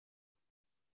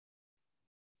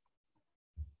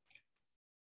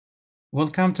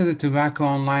Welcome to the Tobacco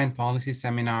Online Policy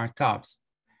Seminar TOPS.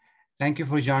 Thank you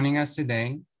for joining us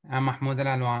today. I'm Mahmoud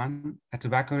Al-Alwan, a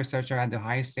tobacco researcher at The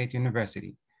Ohio State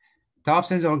University.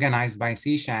 TOPS is organized by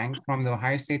C. Shang from The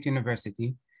Ohio State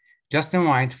University, Justin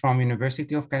White from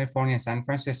University of California, San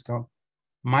Francisco,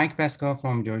 Mike Pesco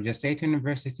from Georgia State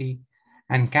University,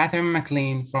 and Catherine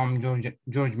McLean from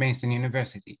George Mason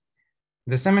University.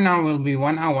 The seminar will be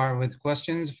 1 hour with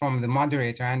questions from the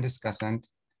moderator and discussant.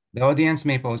 The audience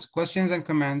may pose questions and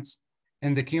comments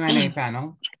in the Q&A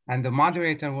panel, and the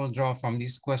moderator will draw from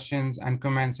these questions and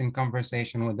comments in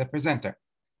conversation with the presenter.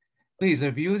 Please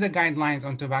review the guidelines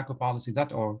on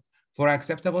tobaccopolicy.org for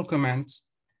acceptable comments.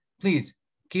 Please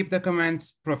keep the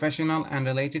comments professional and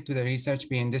related to the research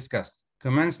being discussed.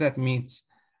 Comments that meet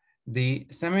the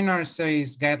seminar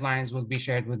series guidelines will be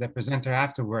shared with the presenter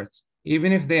afterwards,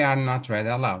 even if they are not read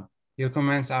aloud. Your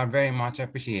comments are very much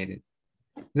appreciated.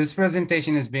 This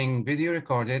presentation is being video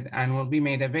recorded and will be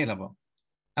made available,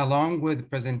 along with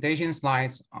presentation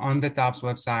slides on the TOPS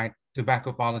website,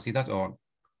 tobaccopolicy.org.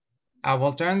 I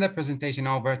will turn the presentation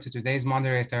over to today's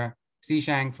moderator, C.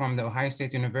 Shang from The Ohio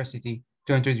State University,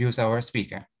 to introduce our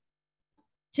speaker.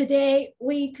 Today,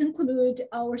 we conclude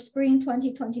our spring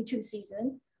 2022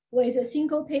 season with a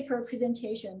single paper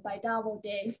presentation by Dhaval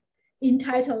Dave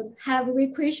entitled "Have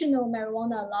Recreational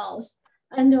Marijuana Laws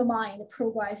Undermined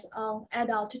Progress on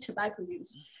Adult Tobacco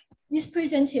Use?" This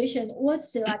presentation was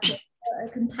selected for a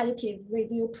competitive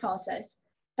review process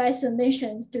by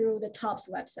submission through the TOPS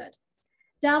website.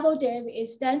 Dhaval Dave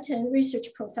is Stanton Research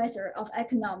Professor of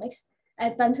Economics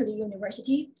at Bentley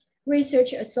University,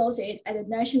 Research Associate at the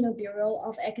National Bureau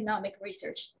of Economic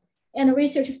Research, and a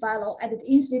Research Fellow at the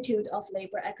Institute of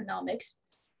Labor Economics.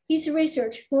 His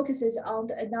research focuses on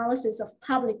the analysis of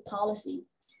public policy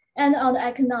and on the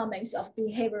economics of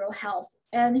behavioral health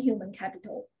and human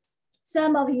capital.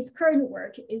 Some of his current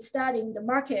work is studying the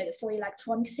market for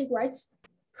electronic cigarettes,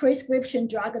 prescription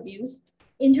drug abuse,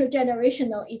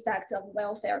 intergenerational effects of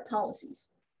welfare policies,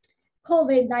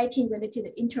 COVID-19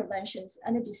 related interventions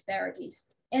and disparities,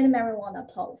 and marijuana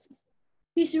policies.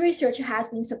 His research has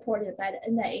been supported by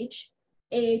the NIH,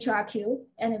 AHRQ,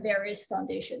 and various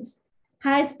foundations,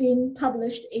 has been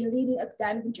published in leading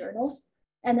academic journals,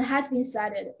 and has been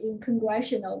cited in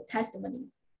congressional testimony,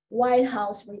 White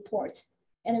House reports,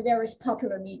 and various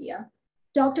popular media.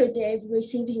 Dr. Dave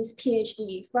received his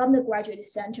PhD from the Graduate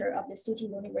Center of the City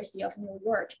University of New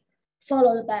York,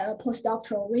 followed by a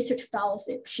postdoctoral research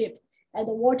fellowship at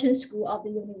the Wharton School of the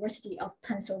University of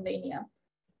Pennsylvania.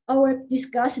 Our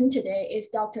discussion today is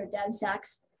Dr. Dan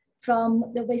Sachs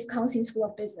from the Wisconsin School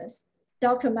of Business.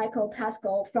 Dr. Michael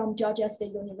Pascal from Georgia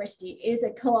State University is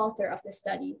a co-author of the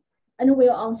study and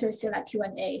will answer select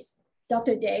Q&As.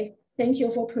 Dr. Dave, thank you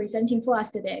for presenting for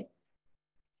us today.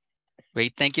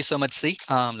 Great, thank you so much, C.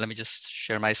 Let me just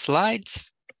share my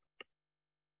slides.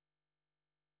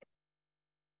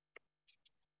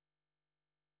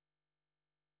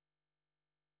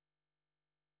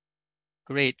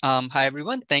 Great, hi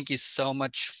everyone. Thank you so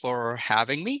much for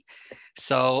having me.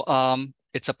 So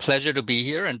it's a pleasure to be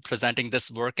here and presenting this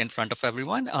work in front of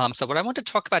everyone. So what I want to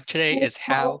talk about today is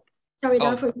how— Sorry,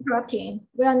 Dan, for interrupting.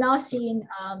 We are now seeing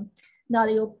now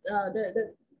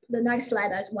the next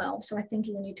slide as well. So I think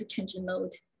you need to change the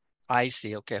mode. I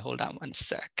see. Okay, hold on one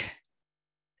sec.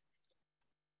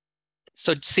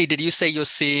 So, C, did you say you're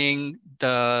seeing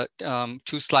the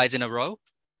 2 slides in a row?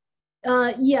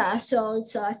 Yeah. So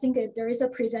it's I think there is a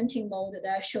presenting mode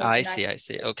that shows. I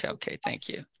see. Okay. Thank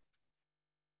you.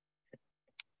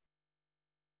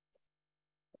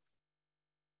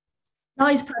 Now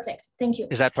it's perfect. Thank you.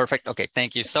 Is that perfect? Okay,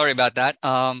 thank you. Sorry about that.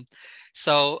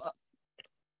 So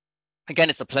again,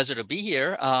 it's a pleasure to be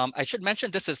here. I should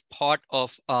mention this is part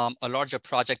of a larger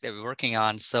project that we're working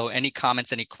on. So any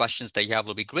comments, any questions that you have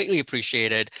will be greatly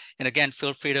appreciated. And again,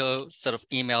 feel free to sort of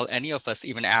email any of us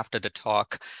even after the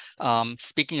talk.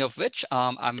 Speaking of which,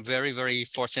 I'm very, very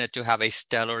fortunate to have a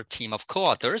stellar team of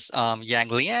co-authors. Yang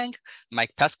Liang,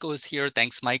 Mike Pesco is here.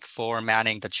 Thanks, Mike, for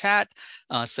manning the chat.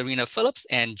 Serena Phillips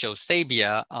and Joe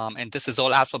Sabia. And this is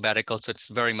all alphabetical, so it's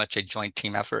very much a joint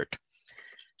team effort.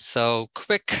 So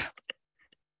quick.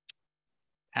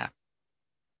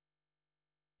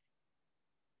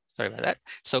 Sorry about that.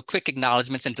 So quick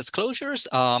acknowledgements and disclosures.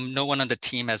 No one on the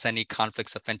team has any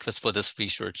conflicts of interest for this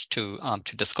research to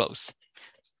disclose.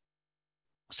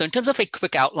 So in terms of a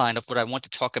quick outline of what I want to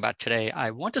talk about today,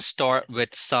 I want to start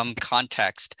with some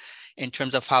context in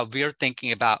terms of how we're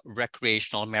thinking about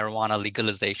recreational marijuana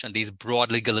legalization, these broad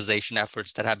legalization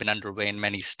efforts that have been underway in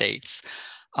many states.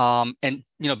 And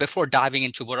before diving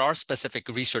into what our specific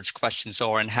research questions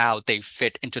are and how they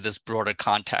fit into this broader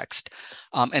context,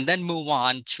 and then move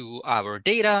on to our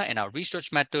data and our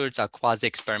research methods, our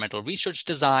quasi-experimental research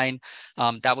design.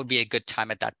 That would be a good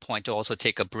time at that point to also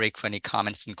take a break for any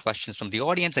comments and questions from the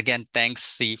audience. Again, thanks,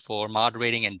 C, for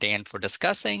moderating and Dan for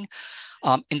discussing.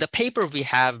 In the paper, we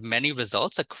have many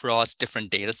results across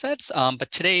different data sets,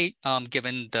 but today,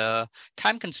 given the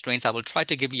time constraints, I will try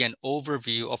to give you an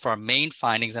overview of our main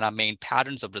findings and our main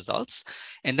patterns of results,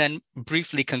 and then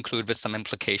briefly conclude with some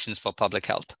implications for public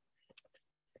health.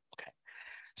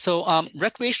 So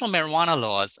recreational marijuana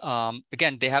laws,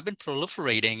 again, they have been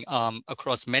proliferating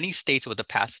across many states over the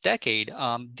past decade.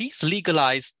 These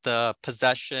legalize the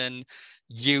possession,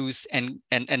 use,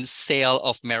 and sale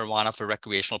of marijuana for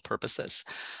recreational purposes.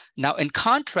 Now, in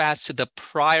contrast to the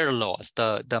prior laws,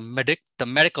 the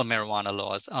medical marijuana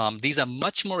laws, these are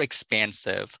much more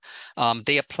expansive.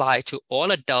 They apply to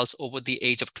all adults over the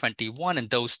age of 21 in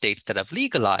those states that have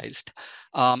legalized.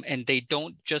 And they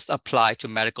don't just apply to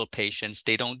medical patients.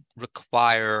 They don't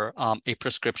require a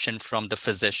prescription from the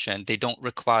physician. They don't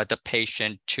require the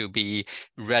patient to be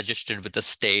registered with the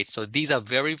state. So these are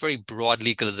very, very broad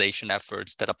legalization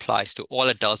efforts that applies to all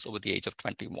adults over the age of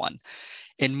 21.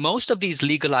 In most of these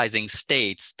legalizing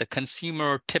states, the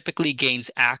consumer typically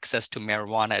gains access to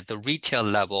marijuana at the retail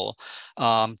level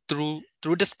through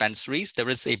dispensaries. There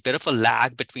is a bit of a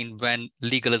lag between when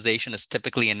legalization is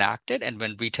typically enacted and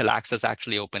when retail access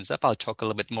actually opens up. I'll talk a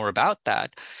little bit more about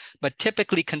that. But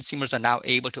typically, consumers are now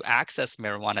able to access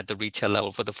marijuana at the retail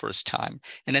level for the first time.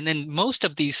 And then in most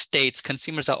of these states,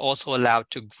 consumers are also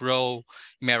allowed to grow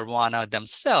marijuana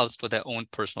themselves for their own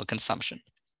personal consumption.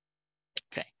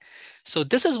 Okay. So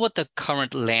this is what the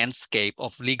current landscape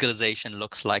of legalization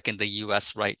looks like in the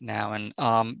US right now. And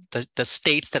the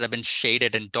states that have been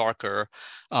shaded in darker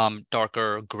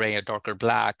gray or darker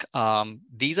black,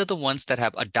 these are the ones that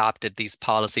have adopted these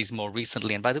policies more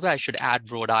recently. And by the way, I should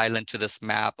add Rhode Island to this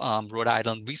map. Rhode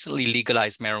Island recently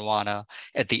legalized marijuana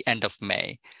at the end of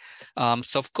May.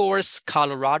 So of course,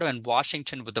 Colorado and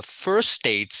Washington were the first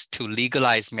states to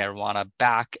legalize marijuana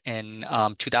back in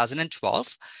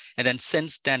 2012. And then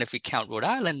since then, if we count Rhode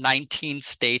Island, 19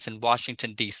 states and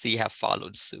Washington, D.C. have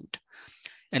followed suit.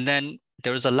 And then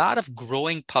there is a lot of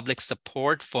growing public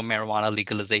support for marijuana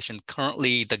legalization.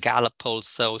 Currently, the Gallup polls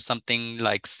show something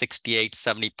like 68,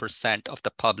 70% of the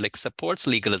public supports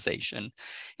legalization.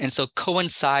 And so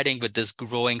coinciding with this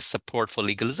growing support for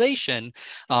legalization,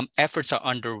 efforts are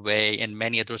underway in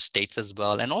many other states as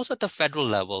well. And also at the federal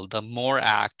level, the MORE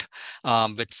Act,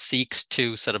 which seeks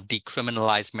to sort of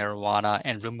decriminalize marijuana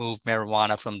and remove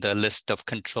marijuana from the list of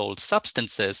controlled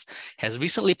substances, has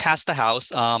recently passed the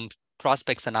House.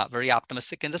 Prospects are not very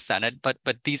optimistic in the Senate, but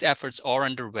these efforts are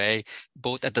underway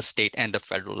both at the state and the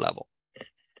federal level.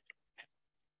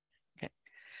 Okay.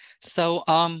 So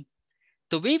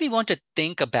the way we want to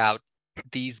think about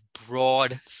these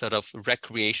broad sort of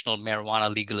recreational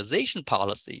marijuana legalization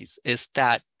policies is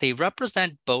that they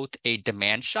represent both a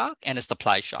demand shock and a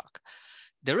supply shock.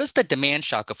 There is the demand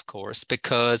shock, of course,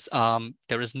 because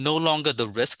there is no longer the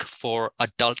risk for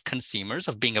adult consumers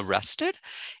of being arrested,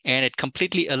 and it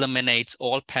completely eliminates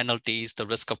all penalties, the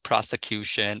risk of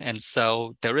prosecution. And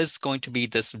so there is going to be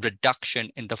this reduction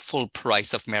in the full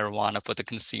price of marijuana for the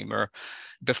consumer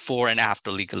before and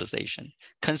after legalization.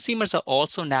 Consumers are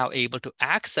also now able to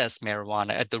access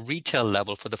marijuana at the retail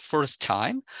level for the first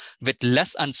time with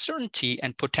less uncertainty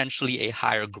and potentially a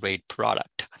higher grade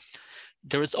product.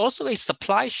 There is also a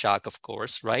supply shock, of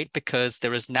course, right? Because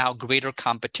there is now greater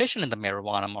competition in the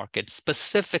marijuana market,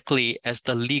 specifically as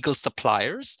the legal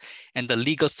suppliers and the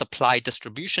legal supply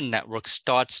distribution network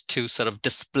starts to sort of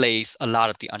displace a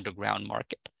lot of the underground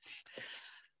market.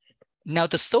 Now,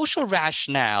 the social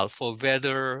rationale for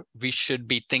whether we should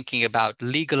be thinking about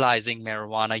legalizing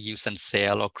marijuana use and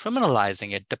sale or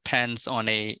criminalizing it depends on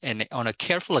a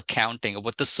careful accounting of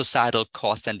what the societal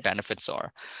costs and benefits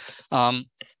are.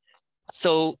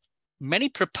 So many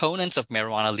proponents of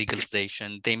marijuana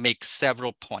legalization, they make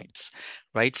several points,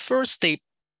 right? First, they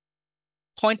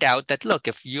point out that, look,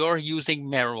 if you're using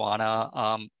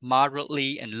marijuana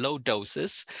moderately in low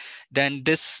doses, then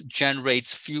this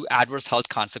generates few adverse health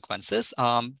consequences,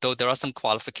 though there are some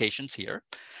qualifications here.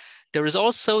 There is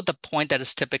also the point that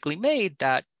is typically made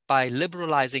that by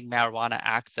liberalizing marijuana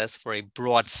access for a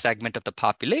broad segment of the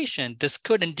population, this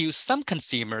could induce some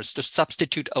consumers to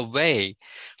substitute away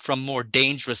from more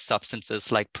dangerous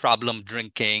substances like problem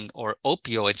drinking or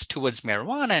opioids towards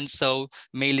marijuana, and so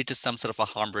may lead to some sort of a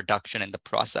harm reduction in the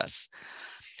process.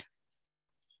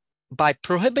 by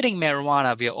prohibiting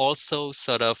marijuana, we are also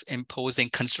sort of imposing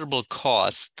considerable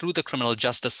costs through the criminal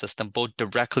justice system, both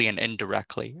directly and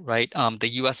indirectly, right? The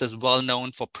US is well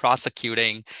known for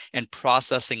prosecuting and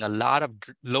processing a lot of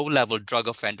low-level drug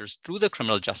offenders through the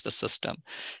criminal justice system.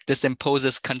 This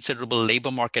imposes considerable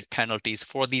labor market penalties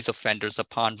for these offenders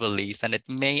upon release, and it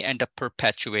may end up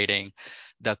perpetuating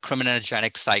the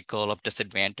criminogenic cycle of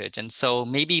disadvantage. And so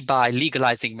maybe by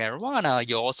legalizing marijuana,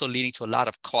 you're also leading to a lot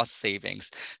of cost savings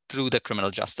through the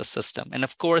criminal justice system. And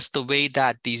of course, the way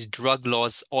that these drug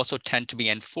laws also tend to be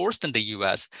enforced in the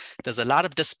US, there's a lot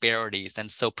of disparities. And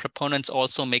so proponents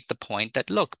also make the point that,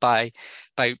 look, by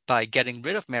getting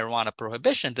rid of marijuana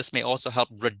prohibition, this may also help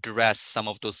redress some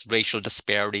of those racial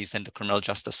disparities in the criminal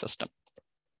justice system.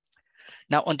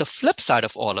 Now, on the flip side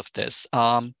of all of this,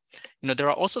 there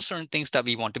are also certain things that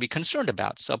we want to be concerned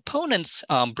about. So opponents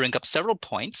bring up several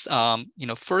points.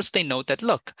 First, they note that,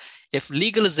 look, if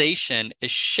legalization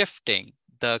is shifting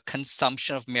the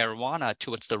consumption of marijuana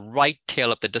towards the right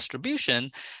tail of the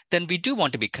distribution, then we do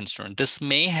want to be concerned. This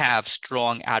may have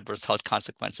strong adverse health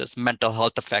consequences, mental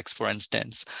health effects, for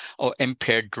instance, or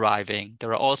impaired driving.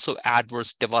 There are also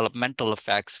adverse developmental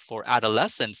effects for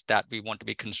adolescents that we want to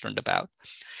be concerned about.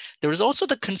 There is also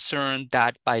the concern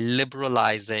that by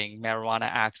liberalizing marijuana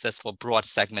access for broad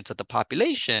segments of the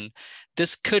population,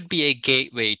 this could be a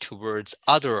gateway towards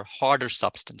other harder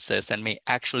substances and may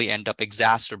actually end up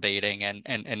exacerbating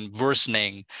and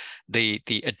worsening the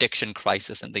addiction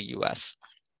crisis in the US.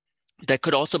 There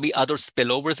could also be other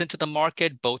spillovers into the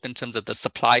market, both in terms of the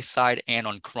supply side and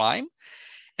on crime.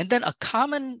 And then a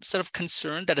common sort of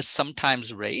concern that is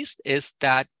sometimes raised is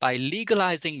that by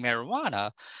legalizing marijuana,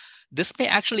 this may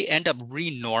actually end up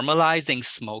renormalizing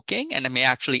smoking, and it may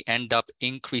actually end up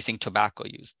increasing tobacco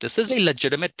use. This is a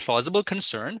legitimate, plausible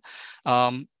concern.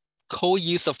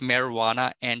 Co-use of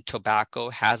marijuana and tobacco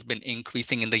has been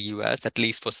increasing in the US, at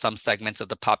least for some segments of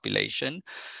the population.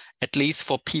 At least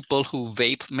for people who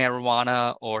vape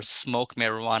marijuana or smoke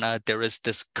marijuana, there is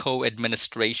this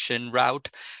co-administration route,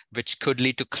 which could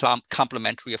lead to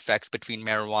complementary effects between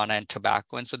marijuana and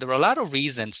tobacco. And so there are a lot of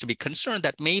reasons to be concerned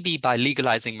that maybe by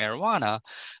legalizing marijuana,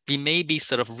 we may be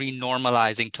sort of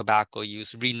renormalizing tobacco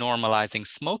use, renormalizing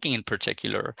smoking in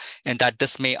particular, and that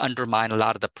this may undermine a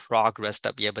lot of the progress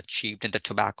that we have achieved in the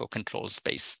tobacco control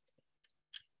space.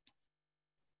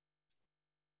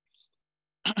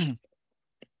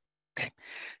 Okay,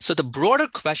 so the broader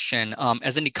question,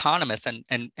 as an economist, and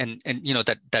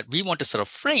that we want to sort of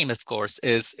frame, of course,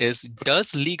 is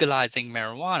does legalizing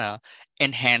marijuana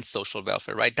enhance social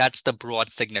welfare? Right, that's the broad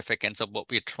significance of what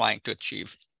we're trying to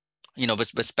achieve,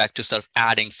 with respect to sort of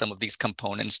adding some of these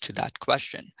components to that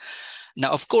question.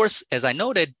 Now, of course, as I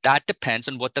noted, that depends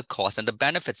on what the costs and the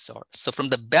benefits are. So from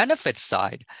the benefits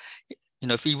side,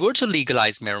 if we were to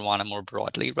legalize marijuana more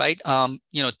broadly, right,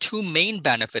 two main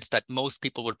benefits that most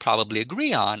people would probably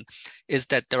agree on is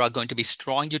that there are going to be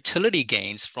strong utility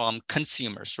gains from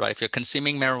consumers, right? If you're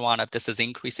consuming marijuana, if this is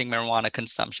increasing marijuana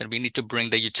consumption, we need to bring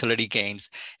the utility gains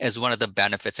as one of the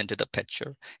benefits into the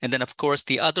picture. And then, of course,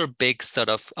 the other big sort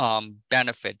of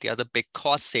benefit, the other big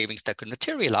cost savings that could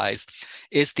materialize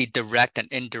is the direct and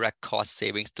indirect cost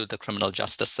savings through the criminal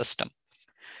justice system.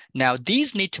 Now,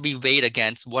 these need to be weighed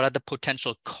against what are the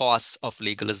potential costs of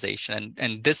legalization.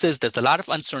 And there's a lot of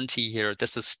uncertainty here.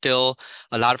 This is still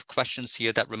a lot of questions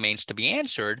here that remains to be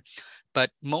answered.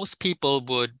 But most people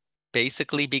would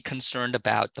basically be concerned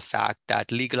about the fact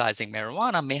that legalizing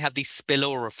marijuana may have these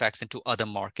spillover effects into other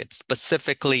markets,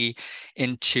 specifically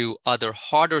into other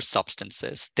harder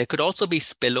substances. There could also be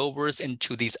spillovers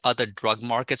into these other drug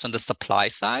markets on the supply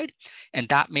side, and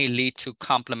that may lead to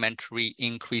complementary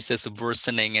increases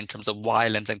worsening in terms of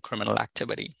violence and criminal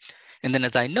activity. And then,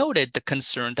 as I noted, the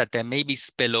concern that there may be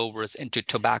spillovers into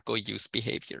tobacco use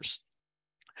behaviors.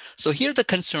 So here the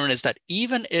concern is that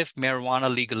even if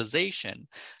marijuana legalization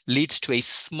leads to a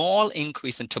small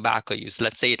increase in tobacco use,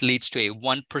 let's say it leads to a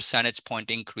 1 percentage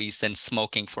point increase in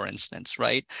smoking, for instance,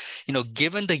 right?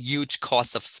 Given the huge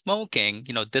cost of smoking,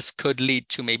 this could lead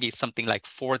to maybe something like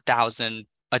 4,000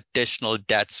 additional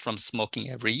deaths from smoking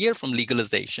every year from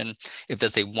legalization if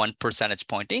there's a 1 percentage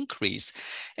point increase.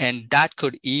 And that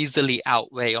could easily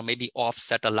outweigh or maybe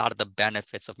offset a lot of the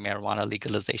benefits of marijuana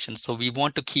legalization. So we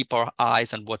want to keep our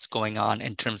eyes on what's going on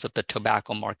in terms of the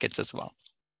tobacco markets as well.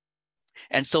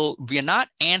 And so we are not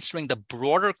answering the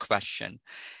broader question,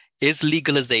 is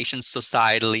legalization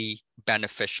societally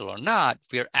beneficial or not,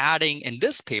 we're adding, in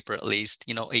this paper at least,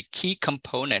 a key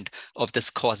component of this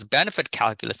cost-benefit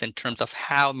calculus in terms of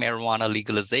how marijuana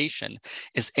legalization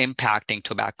is impacting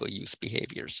tobacco use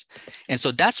behaviors. And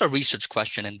so that's a research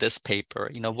question in this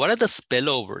paper. What are the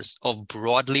spillovers of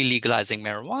broadly legalizing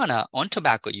marijuana on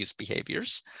tobacco use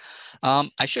behaviors?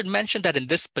 I should mention that in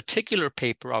this particular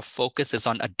paper, our focus is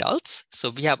on adults. So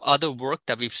we have other work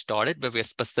that we've started where we're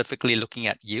specifically looking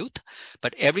at youth,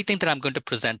 but everything that I'm going to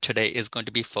present today is going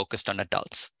to be focused on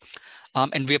adults.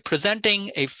 And we're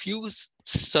presenting a few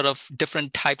sort of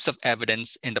different types of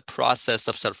evidence in the process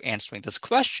of sort of answering this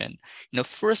question.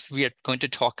 First, we are going to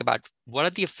talk about what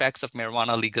are the effects of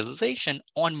marijuana legalization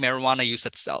on marijuana use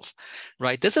itself,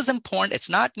 right? This is important. It's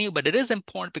not new, but it is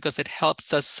important because it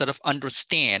helps us sort of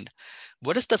understand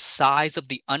what is the size of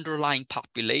the underlying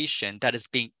population that is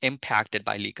being impacted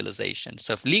by legalization.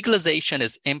 So if legalization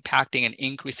is impacting and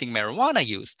increasing marijuana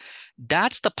use,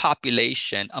 that's the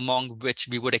population among which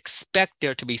we would expect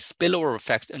there to be spillover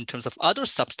effects in terms of other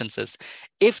substances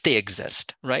if they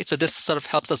exist, right? So this sort of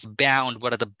helps us bound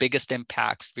what are the biggest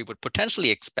impacts we would potentially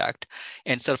expect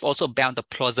and sort of also bound the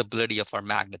plausibility of our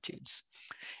magnitudes.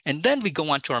 And then we go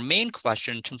on to our main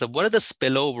question in terms of what are the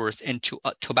spillovers into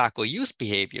tobacco use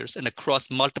behaviors. And across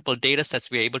multiple data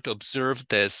sets, we're able to observe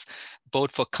this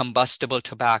both for combustible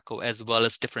tobacco as well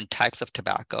as different types of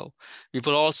tobacco. We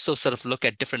will also sort of look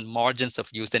at different margins of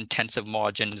use, intensive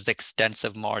margins,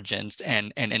 extensive margins,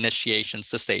 and initiation,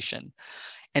 cessation.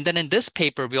 And then in this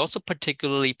paper, we're also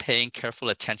particularly paying careful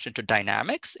attention to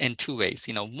dynamics in two ways.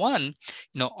 One,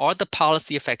 are the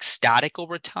policy effects static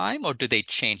over time, or do they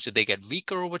change? Do they get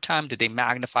weaker over time? Do they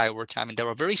magnify over time? And there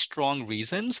are very strong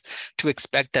reasons to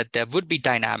expect that there would be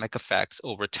dynamic effects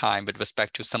over time with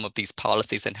respect to some of these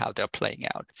policies and how they're playing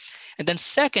out. And then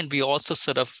second, we also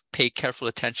sort of pay careful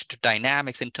attention to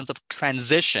dynamics in terms of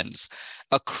transitions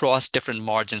across different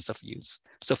margins of use.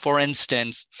 So for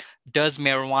instance, does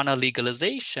marijuana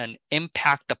legalization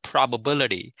impact the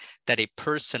probability that a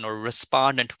person or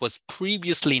respondent who was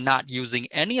previously not using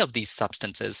any of these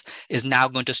substances is now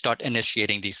going to start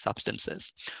initiating these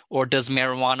substances? Or does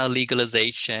marijuana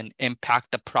legalization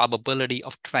impact the probability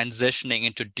of transitioning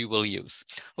into dual use?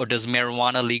 Or does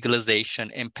marijuana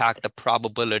legalization impact the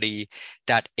probability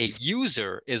that a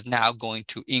user is now going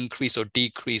to increase or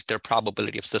decrease their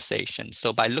probability of cessation?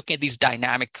 So by looking at these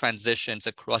dynamic transitions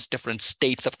across different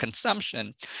states of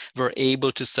consumption, we're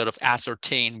able to sort of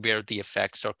ascertain where the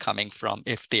effects are coming from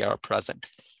if they are present.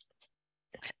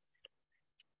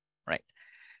 Right.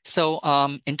 So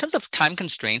in terms of time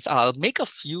constraints, I'll make a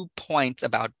few points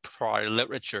about prior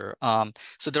literature.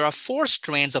 So there are 4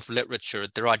 strands of literature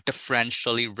that are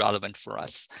differentially relevant for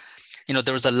us.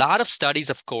 There was a lot of studies,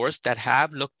 of course, that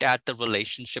have looked at the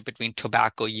relationship between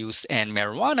tobacco use and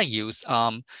marijuana use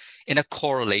in a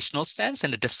correlational sense,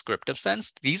 in a descriptive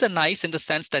sense. These are nice in the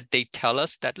sense that they tell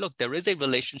us that, look, there is a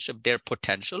relationship there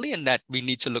potentially, and that we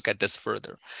need to look at this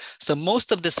further. So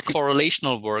most of this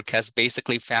correlational work has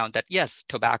basically found that, yes,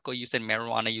 tobacco use and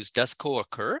marijuana use does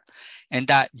co-occur, and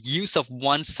that use of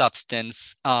one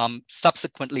substance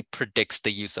subsequently predicts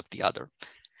the use of the other.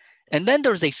 And then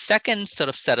there's a second sort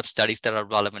of set of studies that are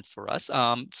relevant for us.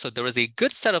 So there is a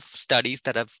good set of studies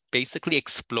that have basically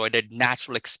exploited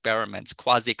natural experiments,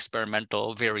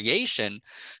 quasi-experimental variation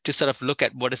to sort of look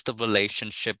at what is the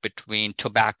relationship between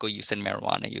tobacco use and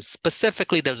marijuana use.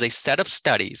 Specifically, there's a set of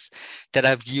studies that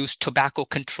have used tobacco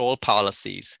control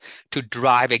policies to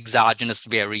drive exogenous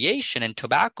variation in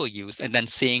tobacco use and then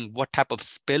seeing what type of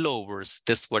spillovers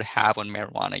this would have on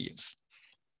marijuana use.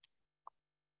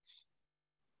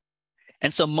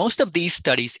 And so most of these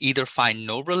studies either find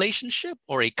no relationship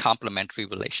or a complementary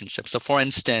relationship. So for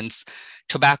instance,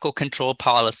 tobacco control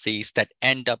policies that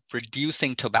end up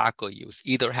reducing tobacco use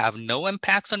either have no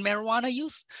impacts on marijuana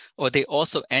use, or they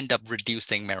also end up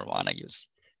reducing marijuana use.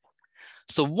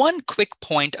 So one quick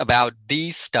point about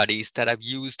these studies that have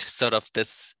used sort of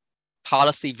this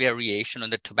policy variation on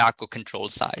the tobacco control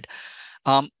side.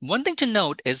 One thing to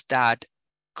note is that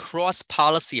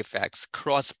cross-policy effects,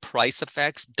 cross-price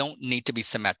effects don't need to be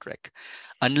symmetric.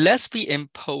 Unless we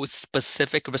impose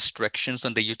specific restrictions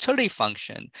on the utility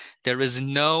function, there is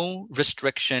no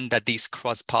restriction that these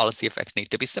cross-policy effects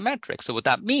need to be symmetric. So what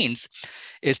that means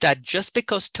is that just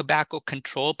because tobacco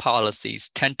control policies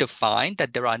tend to find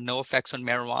that there are no effects on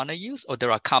marijuana use or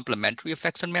there are complementary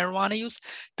effects on marijuana use,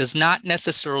 does not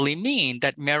necessarily mean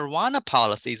that marijuana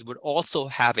policies would also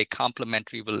have a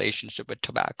complementary relationship with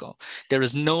tobacco. There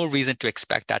is no reason to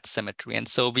expect that symmetry. And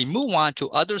so we move on to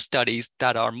other studies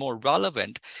that are more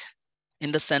relevant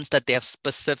in the sense that they have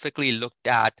specifically looked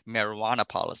at marijuana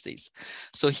policies.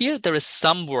 So here there is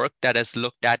some work that has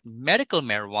looked at medical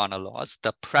marijuana laws,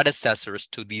 the predecessors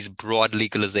to these broad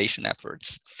legalization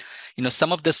efforts.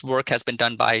 Some of this work has been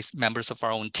done by members of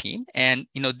our own team. And,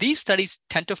 these studies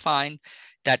tend to find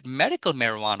that medical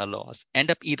marijuana laws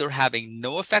end up either having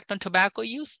no effect on tobacco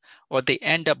use or they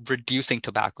end up reducing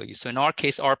tobacco use. So in our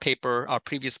case, our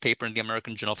previous paper in the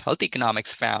American Journal of Health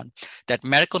Economics found that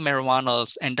medical marijuana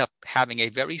laws end up having a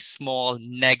very small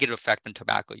negative effect on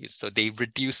tobacco use. So they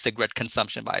reduce cigarette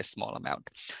consumption by a small amount.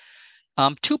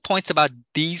 2 points about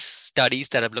these studies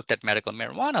that have looked at medical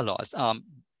marijuana laws.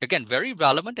 Again, very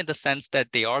relevant in the sense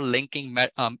that they are linking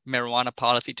marijuana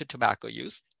policy to tobacco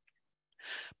use.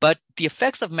 But the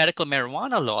effects of medical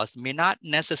marijuana laws may not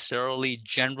necessarily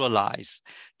generalize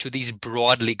to these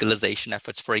broad legalization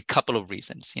efforts for a couple of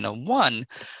reasons. One,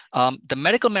 the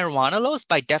medical marijuana laws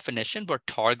by definition were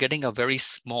targeting a very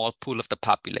small pool of the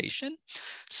population.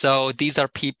 So these are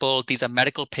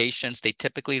medical patients. They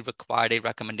typically required a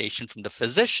recommendation from the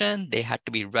physician. They had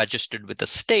to be registered with the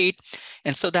state.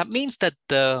 And so that means that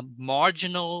the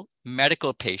marginal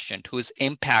medical patient who is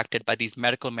impacted by these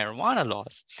medical marijuana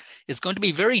laws is going to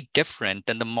be very different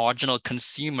than the marginal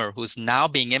consumer who's now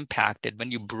being impacted when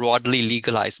you broadly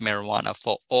legalize marijuana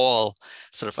for all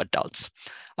sort of adults.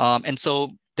 And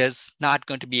so there's not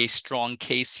going to be a strong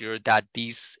case here that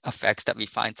these effects that we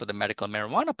find for the medical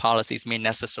marijuana policies may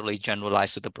necessarily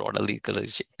generalize to the broader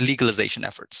legalization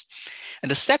efforts.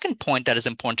 And the second point that is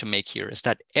important to make here is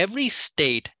that every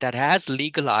state that has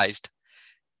legalized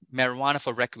marijuana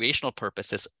for recreational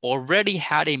purposes already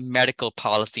had a medical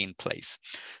policy in place.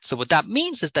 So what that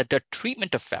means is that the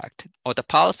treatment effect or the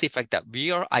policy effect that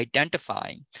we are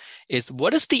identifying is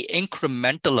what is the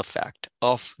incremental effect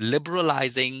of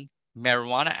liberalizing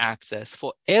marijuana access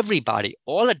for everybody,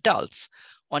 all adults,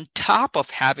 on top of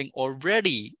having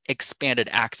already expanded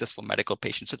access for medical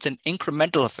patients. So it's an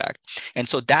incremental effect. And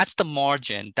so that's the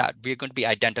margin that we're going to be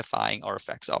identifying our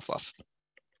effects off of.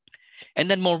 And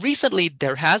then more recently,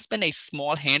 there has been a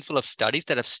small handful of studies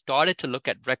that have started to look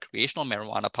at recreational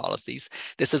marijuana policies.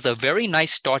 This is a very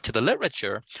nice start to the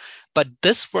literature, but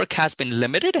this work has been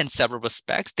limited in several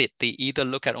respects. They either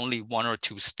look at only 1 or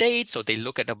 2 states, or they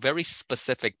look at a very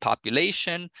specific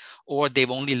population, or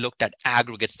they've only looked at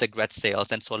aggregate cigarette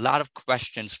sales. And so a lot of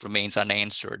questions remains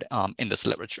unanswered in this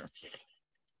literature.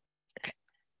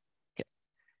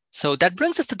 So that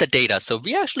brings us to the data. So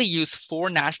we actually use 4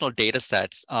 national data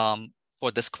sets for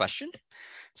this question.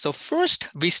 So first,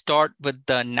 we start with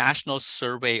the National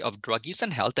Survey of Drug Use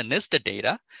and Health, the NISDA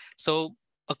data. So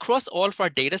across all of our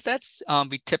data sets,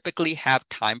 we typically have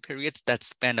time periods that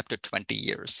span up to 20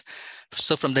 years.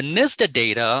 So from the NISDA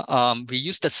data, we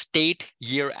use the state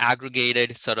year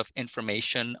aggregated sort of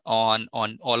information on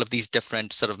all of these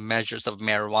different sort of measures of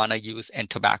marijuana use and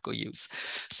tobacco use.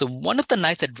 So one of the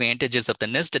nice advantages of the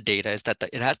NISDA data is that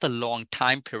it has the long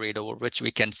time period over which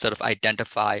we can sort of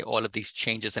identify all of these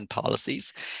changes in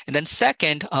policies. And then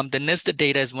second, the NISDA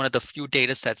data is one of the few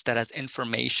data sets that has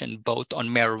information both on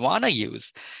marijuana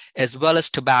use as well as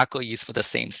tobacco use for the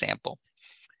same sample.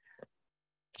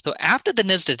 So after the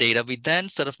NISDA data, we then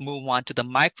sort of move on to the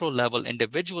micro level,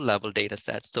 individual level data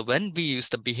sets. So when we use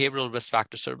the behavioral risk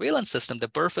factor surveillance system, the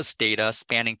BRFIS data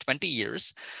spanning 20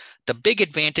 years, the big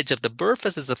advantage of the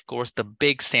BRFIS is, of course, the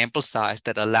big sample size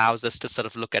that allows us to sort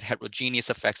of look at heterogeneous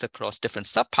effects across different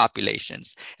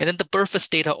subpopulations. And then the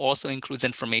BRFIS data also includes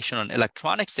information on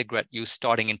electronic cigarette use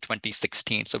starting in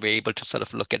 2016. So we're able to sort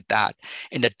of look at that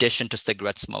in addition to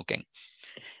cigarette smoking.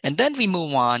 And then we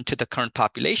move on to the current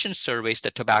population surveys,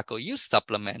 the tobacco use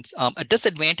supplements. A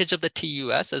disadvantage of the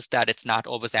TUS is that it's not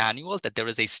always annual, that there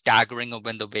is a staggering of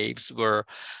when the waves were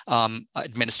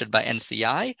administered by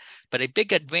NCI. But a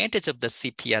big advantage of the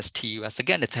CPS TUS,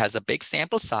 again, it has a big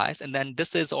sample size. And then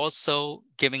this is also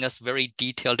giving us very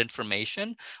detailed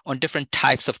information on different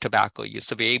types of tobacco use.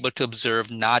 So we're able to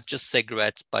observe not just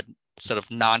cigarettes, but sort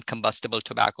of non-combustible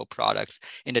tobacco products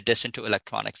in addition to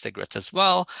electronic cigarettes as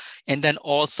well. And then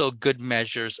also good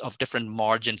measures of different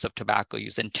margins of tobacco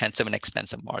use, intensive and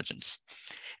extensive margins.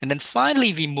 And then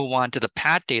finally, we move on to the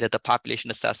PAT data, the population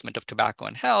assessment of tobacco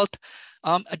and health.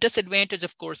 A disadvantage,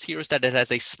 of course, here is that it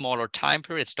has a smaller time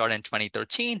period. It started in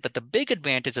 2013, but the big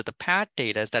advantage of the PAT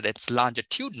data is that it's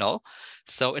longitudinal.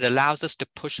 So it allows us to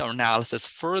push our analysis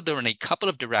further in a couple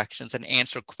of directions and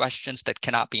answer questions that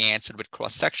cannot be answered with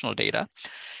cross-sectional data.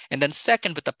 And then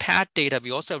second, with the PAT data,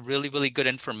 we also have really, really good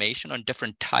information on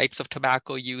different types of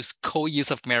tobacco use,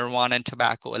 co-use of marijuana and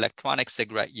tobacco, electronic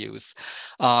cigarette use.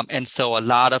 And so a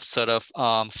lot of sort of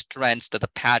strengths that the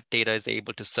PAT data is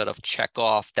able to sort of check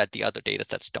off that the other data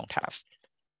sets don't have.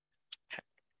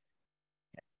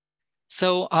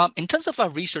 So in terms of our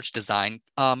research design,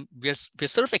 we're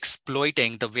sort of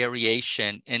exploiting the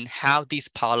variation in how these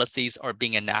policies are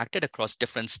being enacted across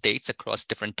different states, across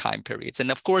different time periods. And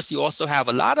of course, you also have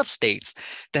a lot of states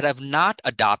that have not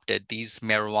adopted these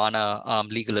marijuana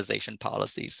legalization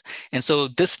policies. And so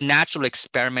this natural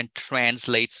experiment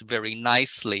translates very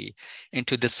nicely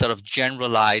into this sort of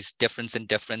generalized difference in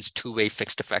difference two-way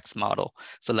fixed effects model.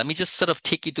 So let me just sort of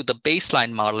take you to the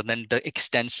baseline model and then the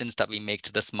extensions that we make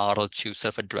to this model to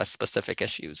sort of address specific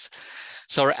issues.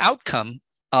 So our outcome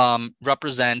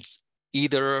represents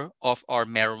either of our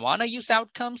marijuana use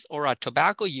outcomes or our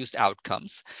tobacco use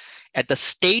outcomes at the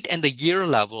state and the year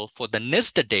level for the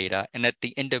NISDA data and at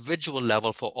the individual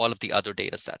level for all of the other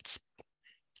data sets.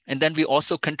 And then we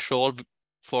also control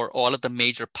for all of the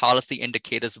major policy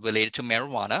indicators related to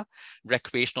marijuana,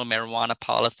 recreational marijuana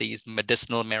policies,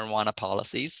 medicinal marijuana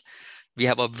policies. We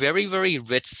have a very, very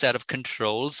rich set of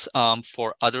controls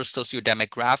for other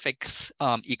sociodemographics,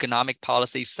 economic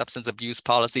policies, substance abuse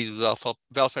policies,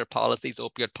 welfare policies,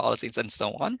 opioid policies, and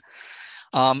so on.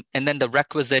 And then the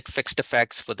requisite fixed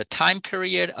effects for the time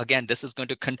period. Again, this is going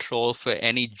to control for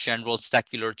any general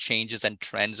secular changes and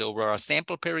trends over our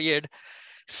sample period.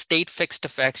 State fixed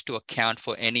effects to account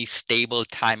for any stable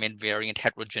time invariant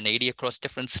heterogeneity across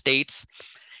different states.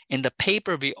 In the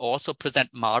paper, we also present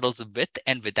models with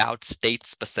and without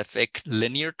state-specific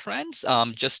linear trends,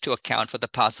 just to account for the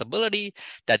possibility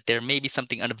that there may be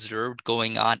something unobserved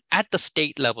going on at the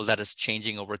state level that is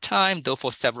changing over time, though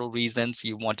for several reasons,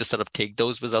 you want to sort of take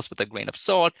those results with a grain of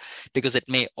salt, because it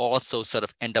may also sort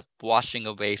of end up washing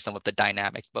away some of the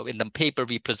dynamics. But in the paper,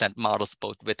 we present models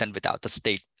both with and without the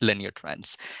state linear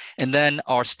trends. And then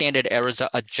our standard errors are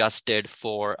adjusted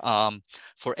for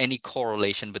any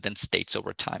correlation within states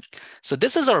over time. So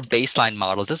this is our baseline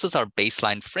model. This is our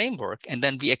baseline framework. And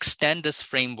then we extend this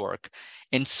framework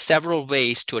in several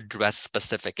ways to address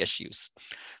specific issues.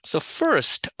 So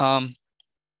first,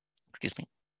 excuse me.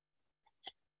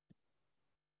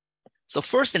 So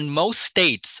first, in most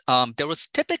states, there was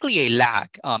typically a lag,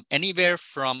 anywhere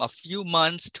from a few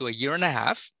months to a year and a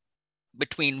half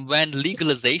between when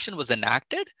legalization was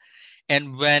enacted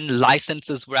and when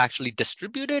licenses were actually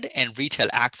distributed and retail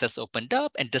access opened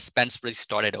up and dispensaries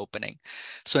started opening.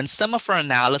 So in some of our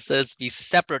analysis, we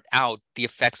separate out the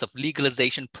effects of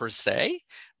legalization per se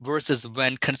versus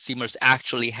when consumers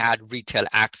actually had retail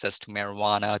access to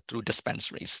marijuana through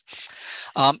dispensaries.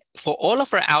 For all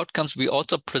of our outcomes, we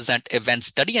also present event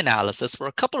study analysis for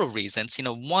a couple of reasons.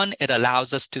 One, it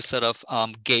allows us to sort of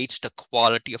gauge the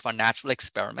quality of our natural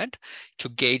experiment, to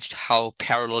gauge how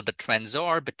parallel the trends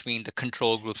are between the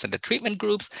control groups and the treatment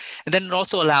groups. And then it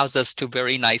also allows us to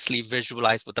very nicely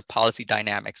visualize what the policy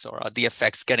dynamics are. Are the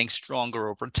effects getting stronger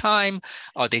over time?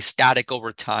 Are they static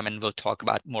over time? And we'll talk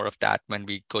about more of that when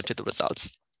we go to the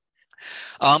results.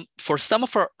 For some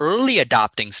of our early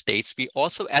adopting states, we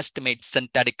also estimate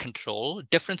synthetic control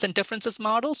difference in differences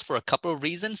models for a couple of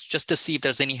reasons, just to see if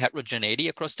there's any heterogeneity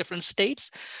across different states.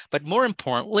 But more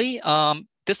importantly,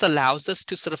 this allows us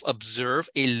to sort of observe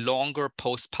a longer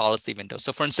post-policy window.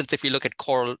 So for instance, if you look at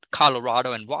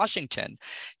Colorado and Washington,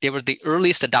 they were the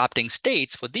earliest adopting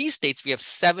states. For these states, we have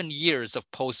 7 years of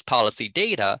post-policy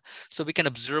data, so we can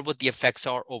observe what the effects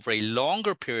are over a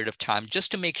longer period of time,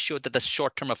 just to make sure that the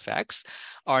short-term effects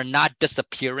are not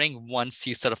disappearing once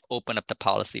you sort of open up the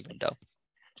policy window.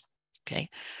 Okay,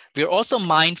 we're also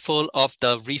mindful of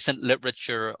the recent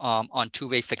literature on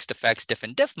two-way fixed effects diff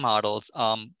and diff models,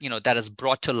 that has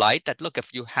brought to light that, look,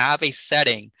 if you have a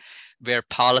setting where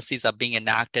policies are being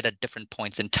enacted at different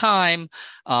points in time,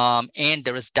 and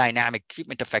there is dynamic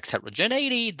treatment effects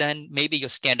heterogeneity, then maybe your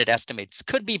standard estimates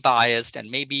could be biased, and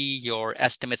maybe your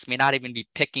estimates may not even be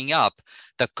picking up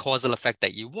the causal effect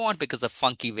that you want because of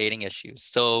funky weighting issues.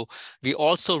 So we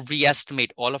also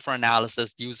re-estimate all of our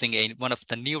analysis using one of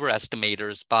the newer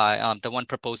estimators by the one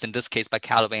proposed in this case by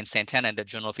Callaway and Santana in the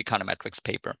Journal of Econometrics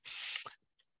paper.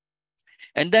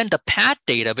 And then the PAT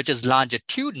data, which is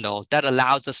longitudinal, that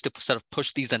allows us to sort of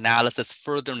push these analysis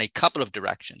further in a couple of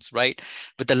directions, right?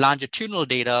 With the longitudinal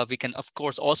data, we can, of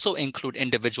course, also include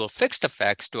individual fixed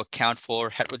effects to account for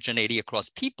heterogeneity across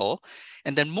people.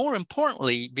 And then more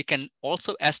importantly, we can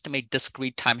also estimate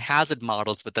discrete time hazard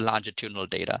models with the longitudinal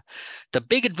data. The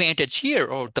big advantage here,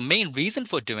 or the main reason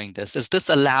for doing this, is this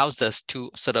allows us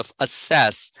to sort of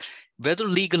assess whether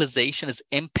legalization is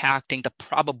impacting the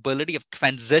probability of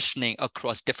transitioning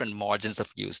across different margins of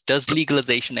use. Does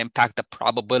legalization impact the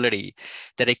probability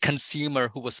that a consumer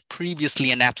who was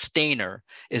previously an abstainer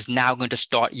is now going to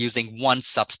start using one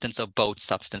substance or both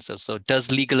substances? So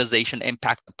does legalization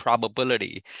impact the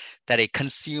probability that a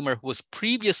consumer who was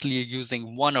previously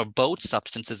using one or both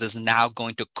substances is now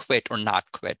going to quit or not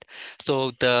quit?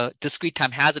 So the discrete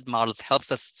time hazard models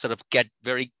helps us sort of get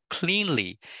very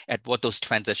cleanly at what those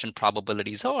transition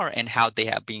probabilities are and how they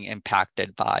have been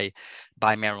impacted by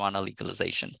marijuana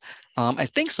legalization. I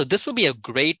think so. This will be a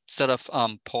great sort of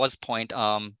pause point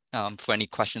for any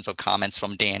questions or comments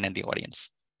from Dan and the audience.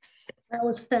 That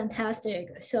was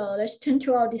fantastic. So let's turn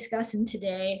to our discussion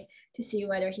today to see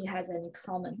whether he has any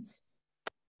comments.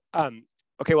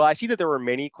 Okay, well, I see that there were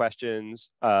many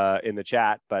questions in the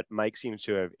chat, but Mike seems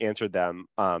to have answered them.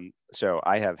 So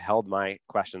I have held my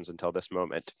questions until this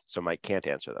moment, so Mike can't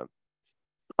answer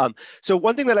them. So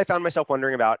one thing that I found myself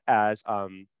wondering about as I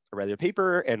read the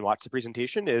paper and watched the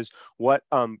presentation is what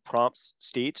prompts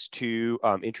states to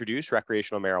introduce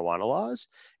recreational marijuana laws.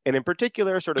 And in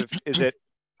particular, sort of, is it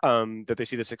that they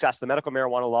see the success of the medical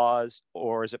marijuana laws,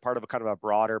 or is it part of a kind of a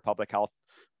broader public health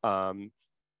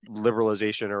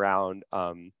liberalization around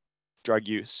drug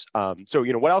use? So,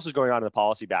 what else is going on in the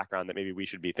policy background that maybe we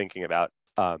should be thinking about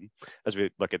as we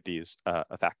look at these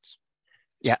effects?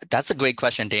 Yeah, that's a great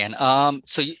question, Dan.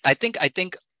 So I think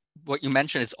what you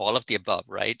mentioned is all of the above,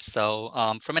 right? So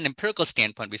from an empirical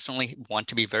standpoint, we certainly want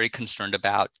to be very concerned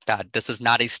about that this is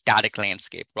not a static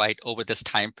landscape, right? Over this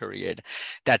time period,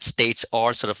 that states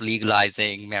are sort of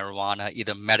legalizing marijuana,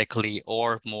 either medically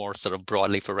or more sort of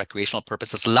broadly for recreational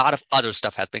purposes. A lot of other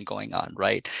stuff has been going on,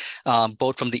 right?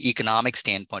 Both from the economic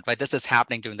standpoint, right? This is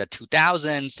happening during the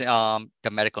 2000s, the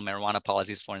medical marijuana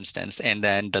policies, for instance, and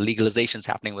then the legalization is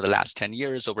happening over the last 10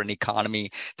 years over an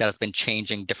economy that has been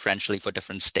changing differentially for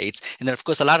different states. And then, of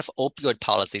course, a lot of opioid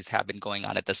policies have been going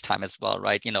on at this time as well,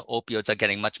 right? Opioids are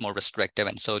getting much more restrictive.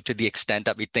 And so to the extent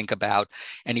that we think about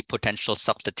any potential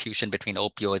substitution between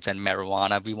opioids and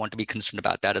marijuana, we want to be concerned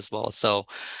about that as well. So,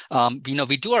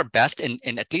 we do our best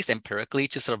in at least empirically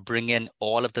to sort of bring in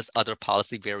all of this other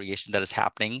policy variation that is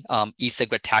happening.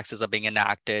 E-cigarette taxes are being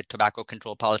enacted. Tobacco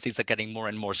control policies are getting more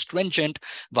and more stringent,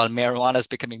 while marijuana is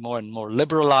becoming more and more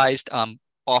liberalized.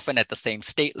 Often at the same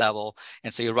state level.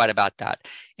 And so you're right about that.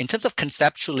 In terms of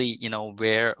conceptually,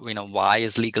 why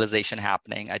is legalization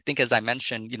happening? I think, as I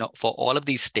mentioned, for all of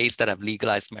these states that have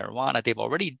legalized marijuana, they've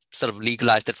already sort of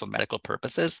legalized it for medical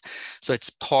purposes. So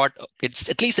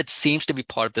at least it seems to be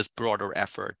part of this broader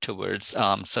effort towards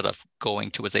sort of going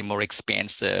towards a more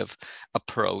expansive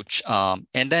approach.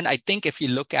 And then I think if you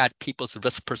look at people's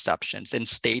risk perceptions in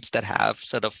states that have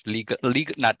sort of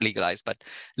not legalized, but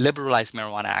liberalized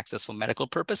marijuana access for medical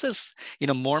purposes,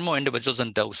 more and more individuals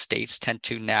in those states tend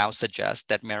to now suggest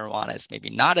that marijuana is maybe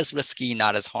not as risky,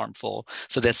 not as harmful.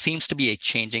 So there seems to be a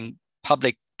changing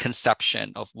public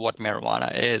conception of what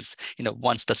marijuana is,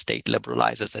 once the state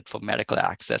liberalizes it for medical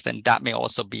access. And that may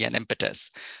also be an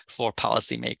impetus for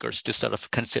policymakers to sort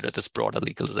of consider this broader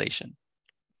legalization.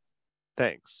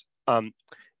 Thanks.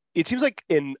 It seems like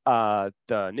in the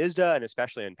NISDA and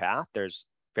especially in PATH, there's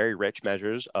very rich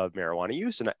measures of marijuana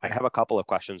use. And I have a couple of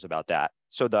questions about that.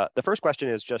 So the first question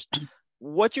is just,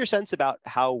 what's your sense about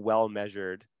how well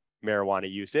measured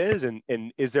marijuana use is? And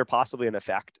is there possibly an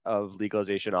effect of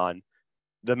legalization on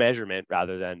the measurement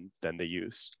rather than the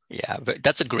use? Yeah, but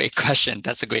that's a great question.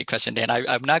 That's a great question, Dan.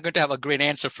 I'm not going to have a great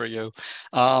answer for you,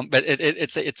 but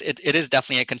it is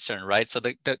definitely a concern, right? So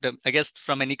I guess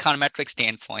from an econometric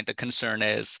standpoint, the concern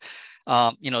is,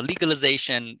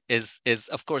 legalization is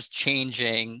of course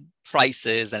changing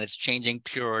prices, and it's changing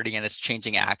purity, and it's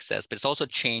changing access, but it's also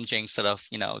changing sort of,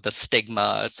 the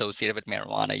stigma associated with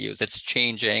marijuana use. It's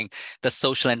changing the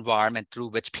social environment through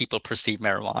which people perceive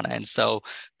marijuana. And so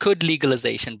could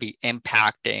legalization be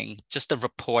impacting just the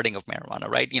reporting of marijuana,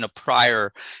 right?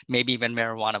 Prior, maybe when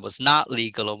marijuana was not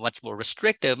legal or much more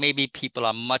restrictive, maybe people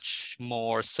are much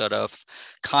more sort of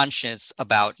conscious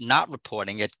about not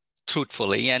reporting it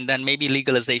truthfully, and then maybe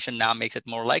legalization now makes it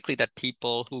more likely that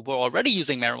people who were already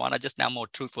using marijuana are just now more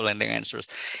truthful in their answers.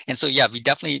 And so, yeah, we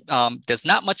definitely, there's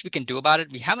not much we can do about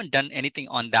it. We haven't done anything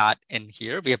on that in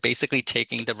here. We are basically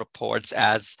taking the reports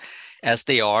as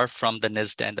they are from the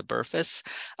NISDA and the BRFIS.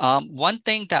 One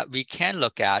thing that we can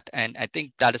look at, and I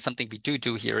think that is something we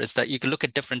do here, is that you can look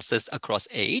at differences across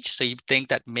age. So you think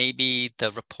that maybe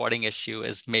the reporting issue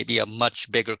is maybe a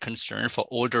much bigger concern for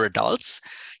older adults,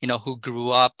 who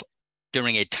grew up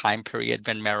during a time period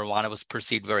when marijuana was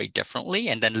perceived very differently.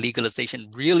 And then legalization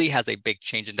really has a big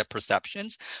change in the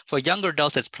perceptions. For younger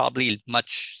adults, it's probably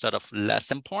much sort of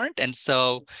less important. And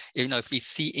so, if we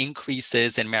see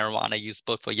increases in marijuana use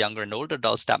both for younger and older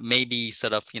adults, that may be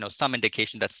sort of, some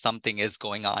indication that something is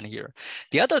going on here.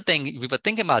 The other thing we were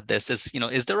thinking about this is,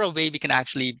 is there a way we can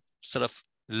actually sort of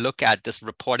look at this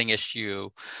reporting issue,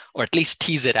 or at least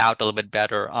tease it out a little bit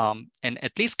better. And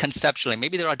at least conceptually,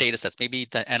 maybe there are data sets, maybe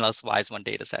the NLSY is one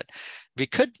data set. We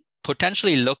could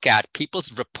potentially look at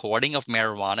people's reporting of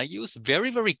marijuana use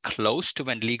very, very close to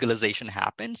when legalization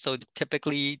happened. So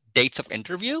typically dates of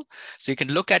interview. So you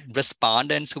can look at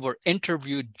respondents who were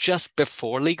interviewed just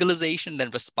before legalization, then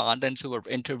respondents who were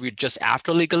interviewed just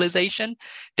after legalization.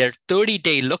 Their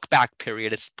 30-day look back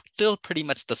period is still pretty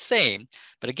much the same.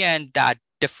 But again, that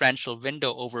differential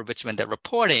window over which when they're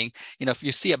reporting, if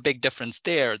you see a big difference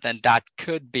there, then that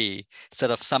could be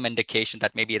sort of some indication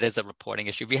that maybe it is a reporting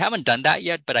issue. We haven't done that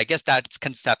yet, but I guess that's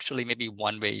conceptually maybe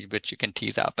one way which you can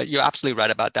tease out. But you're absolutely right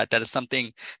about that. That is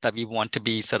something that we want to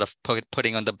be sort of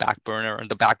putting on the back burner or in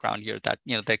the background here, that,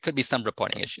 there could be some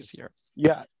reporting issues here.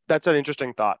 Yeah, that's an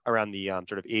interesting thought around the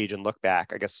sort of age and look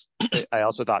back. I guess I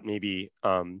also thought maybe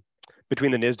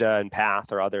between the NISDA and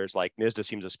PATH or others, like NISDA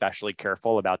seems especially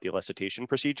careful about the elicitation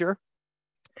procedure.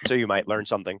 So you might learn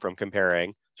something from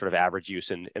comparing sort of average use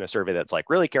in a survey that's like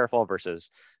really careful versus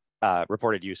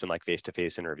reported use in like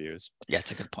face-to-face interviews. Yeah,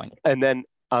 that's a good point. And then,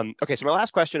 okay, so my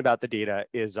last question about the data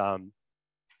is,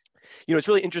 it's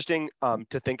really interesting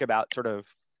to think about sort of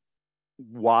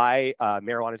why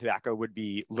marijuana and tobacco would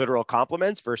be literal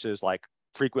complements versus like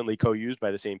frequently co-used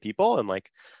by the same people. And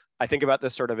like, I think about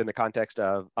this sort of in the context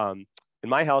of, in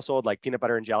my household, like peanut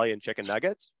butter and jelly and chicken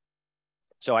nuggets.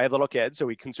 So I have little kids, so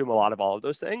we consume a lot of all of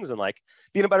those things. And like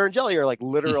peanut butter and jelly are like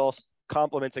literal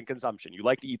complements in consumption. You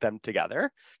like to eat them together.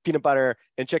 Peanut butter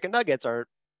and chicken nuggets are,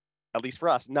 at least for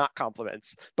us, not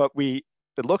complements, but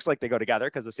it looks like they go together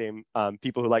because the same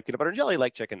people who like peanut butter and jelly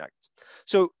like chicken nuggets.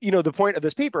 So, the point of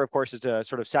this paper, of course, is to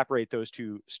sort of separate those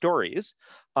two stories.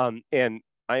 And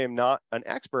I am not an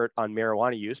expert on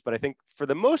marijuana use, but I think for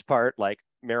the most part, like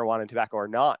marijuana and tobacco are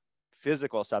not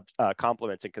physical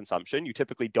complements in consumption. You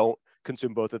typically don't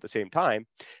consume both at the same time,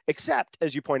 except,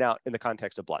 as you point out, in the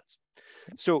context of blunts.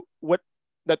 So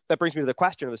that brings me to the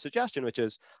question or the suggestion, which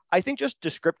is, I think just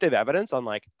descriptive evidence on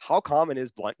like how common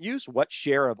is blunt use, what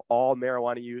share of all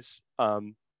marijuana use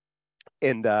and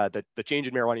the change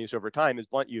in marijuana use over time is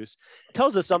blunt use,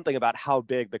 tells us something about how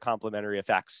big the complementary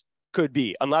effects could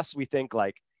be, unless we think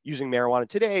like using marijuana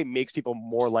today makes people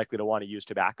more likely to want to use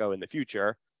tobacco in the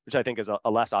future, which I think is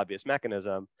a less obvious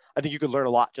mechanism. I think you could learn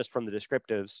a lot just from the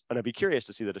descriptives, and I'd be curious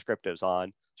to see the descriptives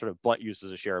on sort of blunt use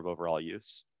as a share of overall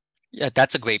use. Yeah,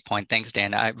 that's a great point. Thanks,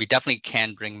 Dan. We definitely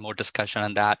can bring more discussion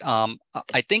on that.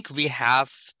 I think we have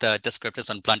the descriptors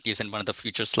on blunt use in one of the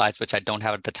future slides, which I don't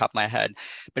have at the top of my head.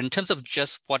 But in terms of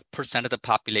just what percent of the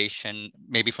population,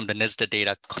 maybe from the NISDA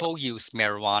data, co-use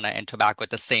marijuana and tobacco at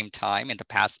the same time in the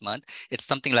past month, it's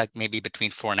something like maybe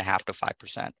between 4.5% to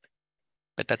 5%.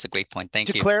 But that's a great point. Thank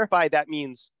you. To clarify, that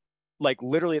means like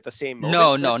literally at the same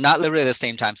moment? No, not literally at the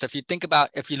same time. So if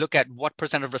you look at what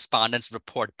percent of respondents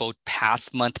report both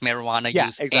past month marijuana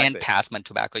use and past month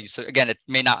tobacco use. So again, it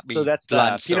may not be. So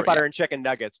that's peanut butter and chicken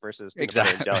nuggets versus peanut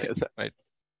butter and jelly. Right.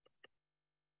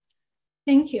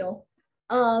 Thank you.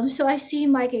 So I see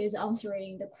Mike is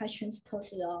answering the questions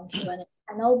posted on Q&A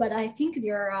panel, but I think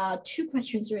there are two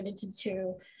questions related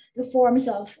to the forms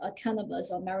of cannabis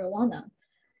or marijuana.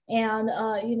 And,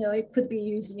 it could be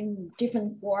used in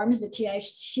different forms. The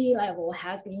THC level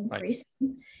has been increasing.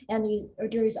 Right.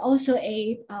 And there is also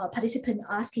a participant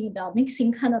asking about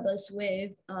mixing cannabis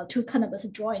with two cannabis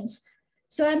joints.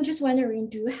 So I'm just wondering,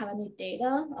 do you have any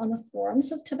data on the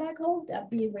forms of tobacco that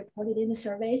being reported in the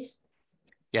surveys?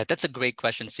 Yeah, that's a great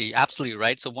question, C. Absolutely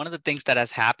right. So one of the things that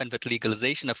has happened with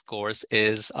legalization, of course,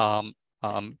 is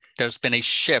there's been a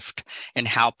shift in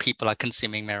how people are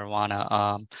consuming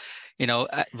marijuana.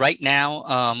 Right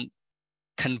now,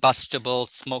 combustible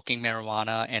smoking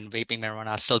marijuana and vaping marijuana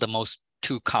are still the most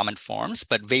two common forms,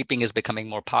 but vaping is becoming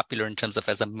more popular in terms of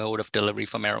as a mode of delivery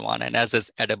for marijuana, and as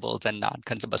is edibles and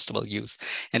non-combustible use.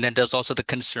 And then there's also the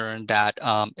concern that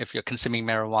if you're consuming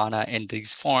marijuana in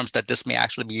these forms, that this may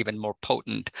actually be even more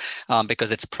potent because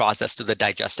it's processed through the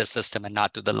digestive system and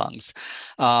not through the lungs.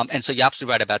 And so you're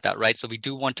absolutely right about that, right? So we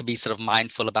do want to be sort of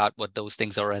mindful about what those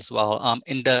things are as well.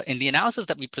 In the analysis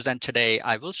that we present today,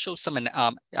 I will show some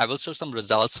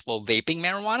results for vaping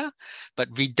marijuana, but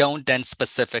we don't then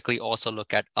specifically also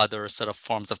look at other sort of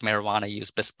forms of marijuana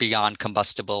use beyond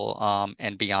combustible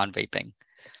and beyond vaping.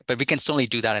 But we can certainly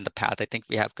do that in the path. I think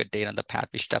we have good data on the path.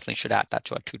 We definitely should add that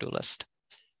to our to-do list.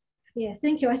 Yeah,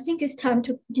 thank you. I think it's time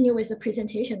to continue with the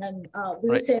presentation, and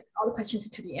we'll save all the questions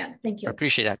to the end. Thank you. I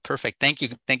appreciate that. Perfect. Thank you.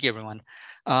 Thank you, everyone.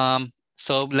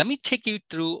 So let me take you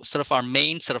through sort of our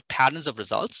main sort of patterns of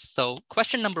results. So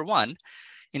question number one,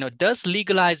 does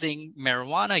legalizing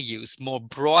marijuana use more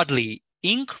broadly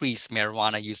increase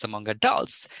marijuana use among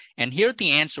adults? And here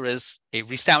the answer is a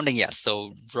resounding yes.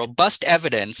 So robust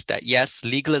evidence that yes,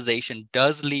 legalization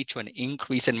does lead to an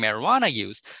increase in marijuana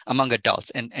use among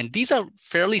adults. And these are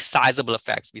fairly sizable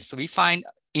effects. So we find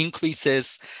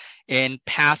increases in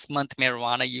past month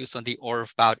marijuana use on the order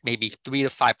of about maybe 3 to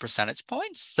 5 percentage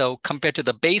points. So compared to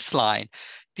the baseline,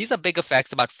 these are big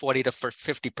effects, about 40 to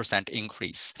 50%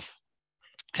 increase.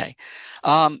 Okay.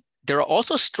 There are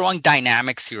also strong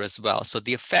dynamics here as well. So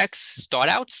the effects start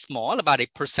out small, about a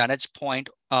percentage point,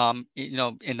 in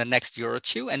the next year or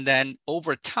two, and then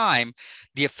over time,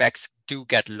 the effects do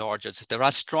get larger. So there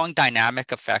are strong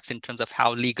dynamic effects in terms of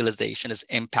how legalization is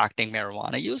impacting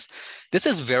marijuana use. This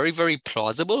is very, very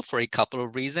plausible for a couple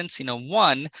of reasons.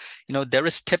 One, there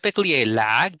is typically a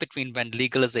lag between when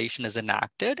legalization is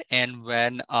enacted and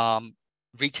when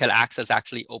retail access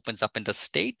actually opens up in the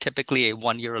state, typically a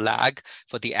 1-year lag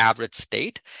for the average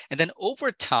state. And then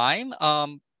over time,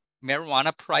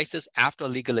 marijuana prices after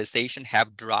legalization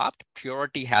have dropped,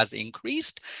 purity has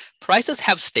increased, prices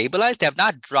have stabilized. They have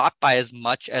not dropped by as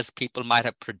much as people might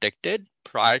have predicted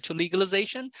prior to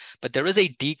legalization, but there is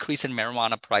a decrease in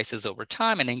marijuana prices over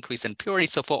time, an increase in purity.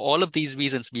 So for all of these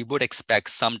reasons, we would expect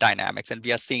some dynamics, and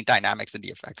we are seeing dynamics in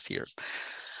the effects here.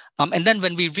 And then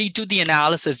when we redo the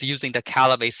analysis using the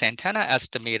Calabi-Santana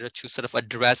estimator to sort of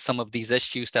address some of these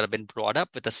issues that have been brought up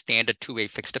with the standard two-way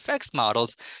fixed effects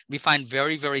models, we find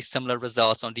very, very similar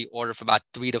results on the order of about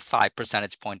 3 to 5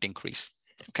 percentage point increase.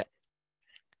 Okay.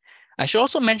 I should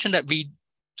also mention that we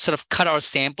sort of cut our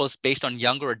samples based on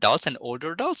younger adults and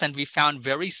older adults, and we found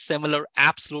very similar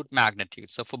absolute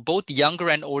magnitudes. So for both younger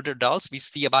and older adults, we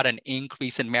see about an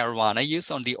increase in marijuana use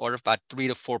on the order of about 3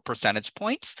 to 4 percentage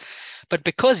points. But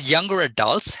because younger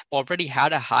adults already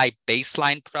had a high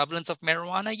baseline prevalence of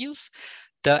marijuana use,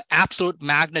 the absolute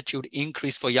magnitude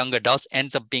increase for young adults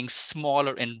ends up being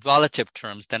smaller in relative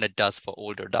terms than it does for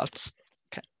older adults.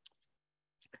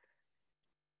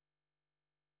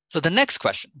 So the next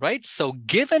question, right? So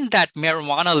given that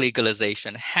marijuana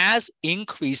legalization has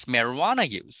increased marijuana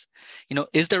use,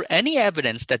 is there any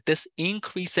evidence that this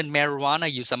increase in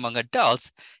marijuana use among adults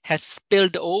has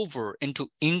spilled over into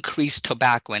increased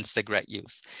tobacco and cigarette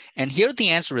use? And here the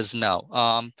answer is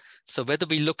no. So whether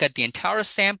we look at the entire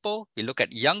sample, we look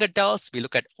at young adults, we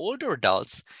look at older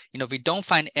adults, we don't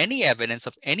find any evidence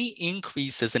of any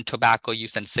increases in tobacco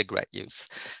use and cigarette use.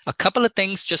 A couple of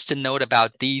things just to note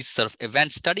about these sort of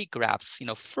event study graphs.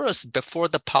 First, before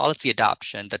the policy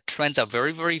adoption, the trends are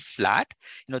very, very flat.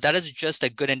 That is just a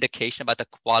good indication about the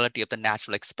quality of the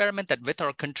natural experiment, that with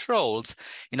our controls,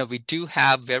 we do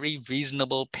have very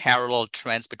reasonable parallel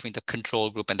trends between the control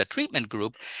group and the treatment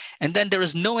group. And then there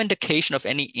is no indication of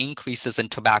any increases in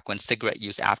tobacco and cigarette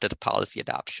use after the policy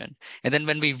adoption. And then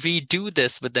when we redo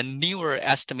this with the newer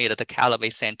estimator, the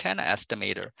Calabi-Santana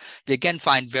estimator, we again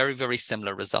find very, very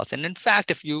similar results. And in fact,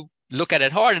 if you look at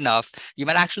it hard enough, you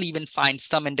might actually even find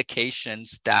some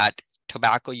indications that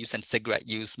tobacco use and cigarette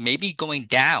use may be going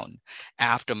down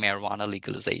after marijuana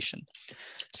legalization.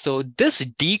 So this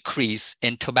decrease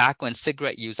in tobacco and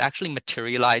cigarette use actually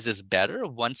materializes better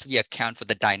once we account for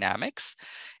the dynamics.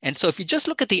 And so if you just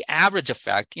look at the average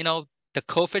effect, the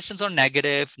coefficients are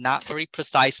negative, not very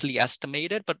precisely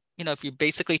estimated, but if you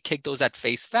basically take those at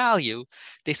face value,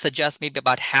 they suggest maybe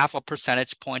about 0.5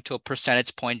 percentage point to a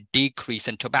percentage point decrease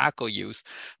in tobacco use,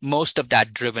 most of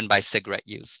that driven by cigarette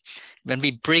use. When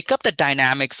we break up the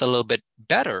dynamics a little bit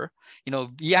better,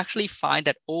 we actually find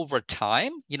that over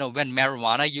time, when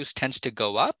marijuana use tends to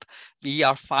go up, we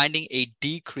are finding a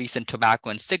decrease in tobacco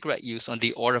and cigarette use on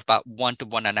the order of about 1 to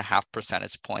 1.5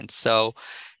 percentage points. So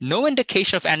no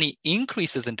indication of any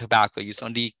increases in tobacco use.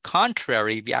 On the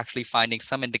contrary, we're actually finding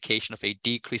some indication of a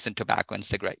decrease in tobacco and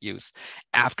cigarette use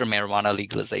after marijuana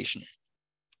legalization.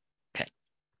 Okay.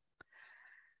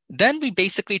 Then we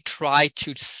basically try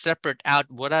to separate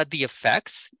out what are the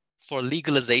effects for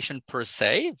legalization per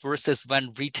se versus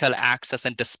when retail access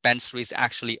and dispensaries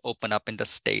actually open up in the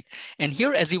state. And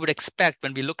here, as you would expect,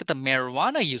 when we look at the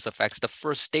marijuana use effects, the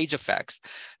first stage effects,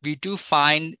 we do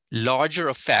find larger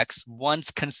effects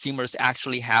once consumers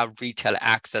actually have retail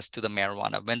access to the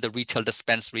marijuana, when the retail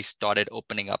dispensaries started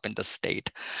opening up in the state.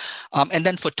 And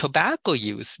then for tobacco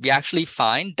use, we actually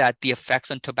find that the effects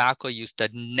on tobacco use, the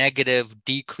negative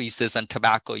decreases in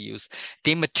tobacco use,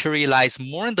 they materialize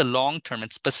more in the long term,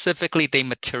 and specifically they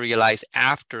materialize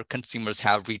after consumers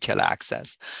have retail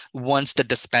access, once the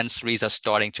dispensaries are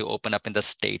starting to open up in the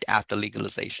state after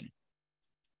legalization.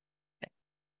 Okay.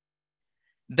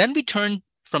 Then we turn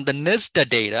from the NISDA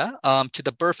data to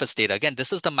the BRFIS data. Again,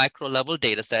 this is the micro level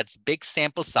data sets, big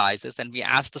sample sizes, and we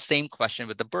asked the same question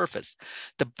with the BRFIS.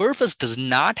 The BRFIS does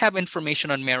not have information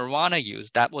on marijuana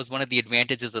use. That was one of the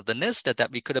advantages of the NISDA,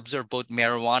 that we could observe both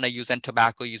marijuana use and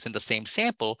tobacco use in the same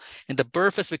sample. In the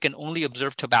BRFIS, we can only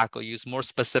observe tobacco use, more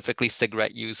specifically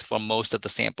cigarette use, for most of the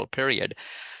sample period.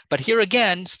 But here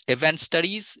again, event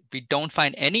studies, we don't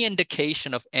find any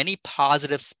indication of any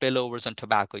positive spillovers on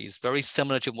tobacco use, very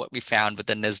similar to what we found with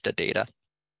the NISDA data.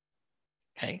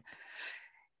 Okay.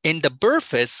 In the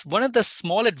BRFIS, one of the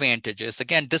small advantages,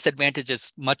 again, this advantage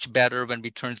is much better when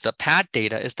we turn to the PAT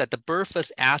data, is that the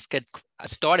BRFIS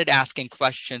started asking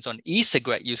questions on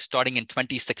e-cigarette use starting in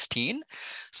 2016.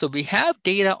 So we have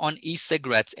data on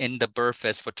e-cigarettes in the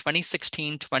BRFIS for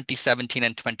 2016, 2017,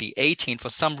 and 2018. For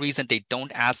some reason, they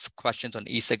don't ask questions on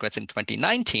e-cigarettes in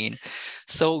 2019.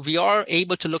 So we are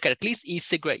able to look at least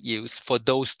e-cigarette use for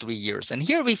those 3 years. And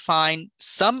here we find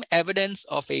some evidence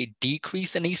of a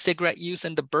decrease in e-cigarette use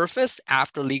in the BRFIS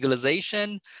after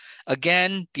legalization.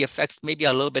 Again, the effects may be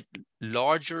a little bit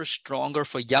larger, stronger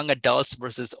for young adults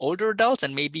versus older adults,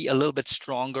 and maybe a little bit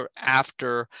stronger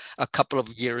after a couple of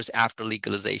years after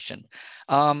legalization.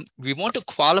 We want to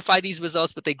qualify these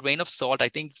results with a grain of salt. I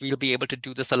think we'll be able to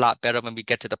do this a lot better when we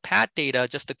get to the PAT data,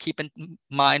 just to keep in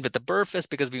mind with the BRFIS,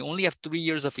 because we only have 3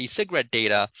 years of e-cigarette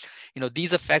data.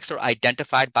 These effects are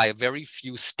identified by very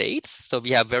few states. So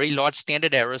we have very large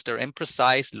standard errors. They're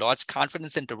imprecise, large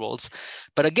confidence intervals.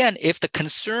 But again, if the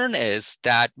concern is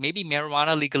that maybe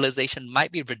marijuana legalization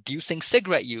might be reducing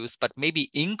cigarette use, but maybe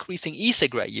increasing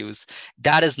e-cigarette use,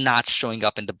 that is not showing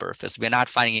up in the BRFIS. We're not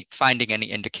finding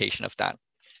any indication of that.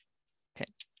 Okay.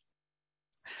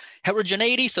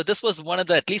 Heterogeneity. So this was one of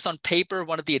the, at least on paper,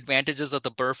 one of the advantages of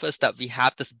the BRFIS, that we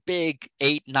have this big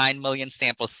 8-9 million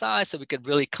sample size, so we could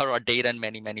really cover our data in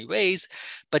many, many ways.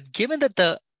 But given that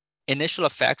the initial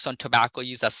effects on tobacco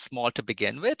use are small to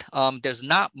begin with, there's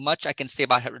not much I can say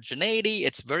about heterogeneity.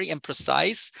 It's very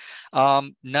imprecise.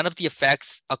 None of the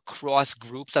effects across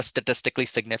groups are statistically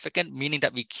significant, meaning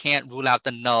that we can't rule out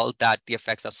the null that the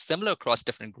effects are similar across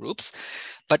different groups.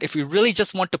 But if we really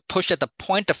just want to push at the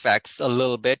point effects a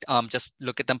little bit, just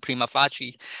look at them prima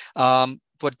facie.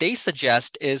 What they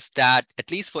suggest is that,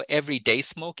 at least for everyday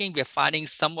smoking, we're finding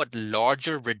somewhat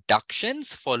larger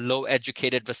reductions for low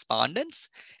educated respondents,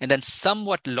 and then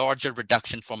somewhat larger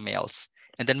reduction for males.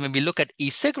 And then when we look at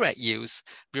e-cigarette use,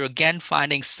 we're again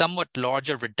finding somewhat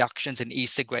larger reductions in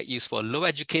e-cigarette use for low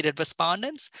educated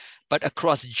respondents, but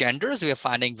across genders, we are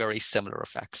finding very similar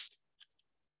effects.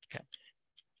 Okay.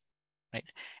 Right.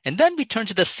 And then we turn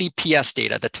to the CPS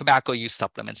data, the tobacco use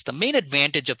supplements. The main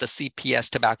advantage of the CPS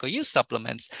tobacco use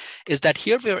supplements is that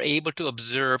here we are able to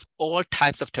observe all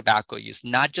types of tobacco use,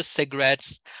 not just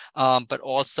cigarettes, but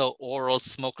also oral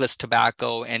smokeless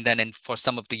tobacco. And then for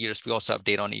some of the years, we also have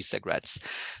data on e-cigarettes.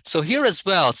 So here as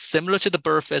well, similar to the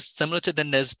BRFIS, similar to the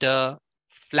NISDA,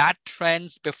 flat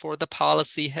trends before the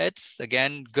policy hits.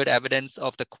 Again, good evidence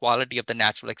of the quality of the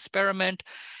natural experiment.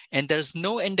 And there's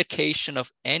no indication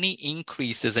of any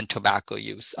increases in tobacco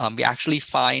use. We actually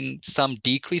find some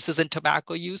decreases in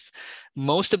tobacco use.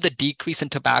 Most of the decrease in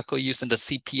tobacco use in the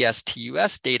CPS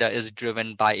TUS data is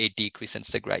driven by a decrease in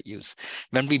cigarette use.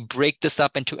 When we break this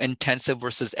up into intensive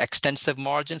versus extensive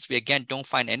margins, we again don't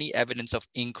find any evidence of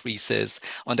increases.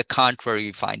 On the contrary,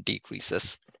 we find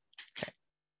decreases.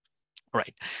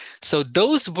 Right. So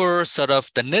those were sort of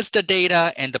the NISDA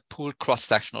data and the pooled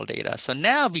cross-sectional data. So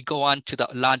now we go on to the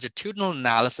longitudinal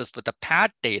analysis with the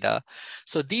PAT data.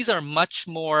 So these are much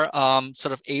more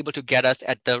sort of able to get us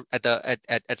at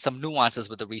some nuances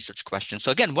with the research question.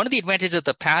 So again, one of the advantages of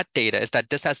the PAT data is that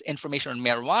this has information on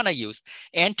marijuana use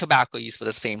and tobacco use for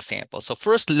the same sample. So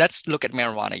first, let's look at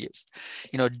marijuana use.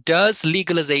 Does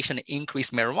legalization increase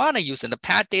marijuana use? In the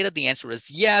PAT data, the answer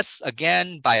is yes,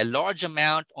 again, by a large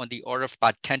amount, on the order order of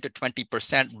about 10 to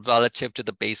 20% relative to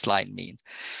the baseline mean.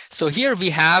 So here we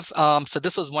have, so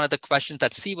this was one of the questions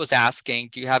that C was asking,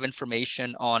 do you have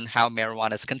information on how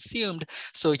marijuana is consumed?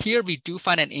 So here we do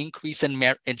find an increase in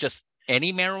just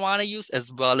any marijuana use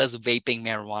as well as vaping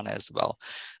marijuana as well.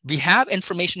 We have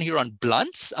information here on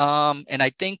blunts, and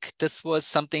I think this was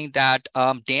something that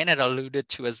Dan had alluded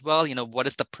to as well. You know, what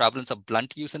is the prevalence of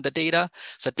blunt use in the data?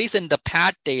 So at least in the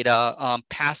PAT data,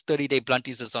 past 30-day blunt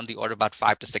use is on the order of about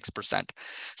 5 to 6%.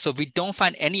 So we don't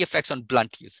find any effects on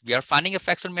blunt use. We are finding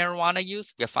effects on marijuana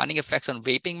use. We are finding effects on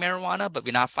vaping marijuana, but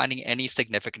we're not finding any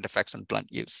significant effects on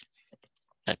blunt use.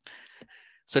 Okay.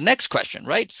 So next question,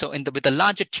 right? So with the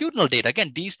longitudinal data,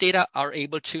 again, these data are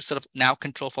able to sort of now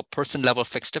control for person level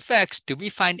fixed effects. Do we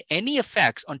find any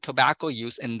effects on tobacco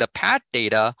use in the PAT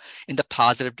data in the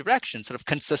positive direction, sort of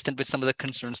consistent with some of the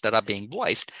concerns that are being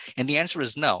voiced? And the answer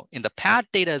is no. In the PAT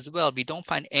data as well, we don't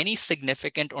find any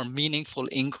significant or meaningful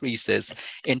increases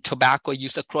in tobacco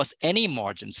use across any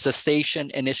margins: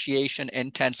 cessation, initiation,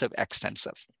 intensive,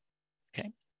 extensive.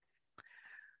 Okay.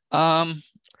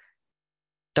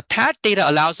 The PAT data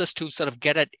allows us to sort of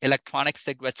get at electronic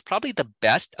cigarettes probably the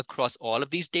best across all of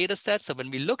these data sets. So when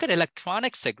we look at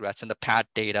electronic cigarettes in the PAT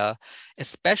data,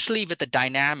 especially with the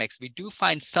dynamics, we do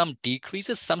find some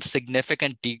decreases, some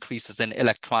significant decreases in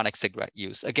electronic cigarette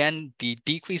use. Again, the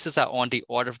decreases are on the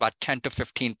order of about 10 to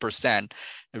 15%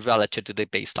 relative to the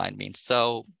baseline mean.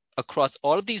 So across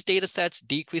all of these data sets,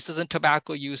 decreases in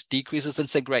tobacco use, decreases in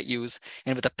cigarette use,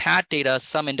 and with the PAT data,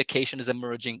 some indication is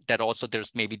emerging that also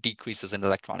there's maybe decreases in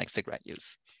electronic cigarette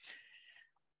use.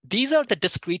 These are the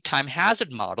discrete time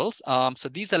hazard models. So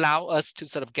these allow us to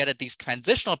sort of get at these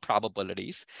transitional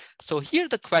probabilities. So here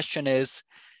the question is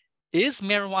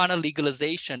marijuana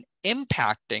legalization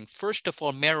impacting, first of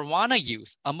all, marijuana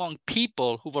use among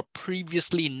people who were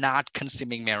previously not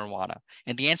consuming marijuana?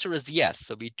 And the answer is yes.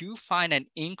 So we do find an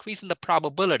increase in the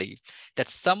probability that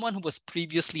someone who was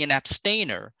previously an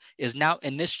abstainer is now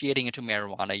initiating into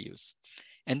marijuana use.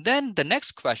 And then the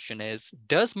next question is,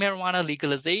 does marijuana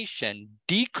legalization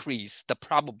decrease the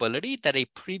probability that a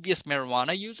previous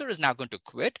marijuana user is now going to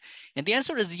quit? And the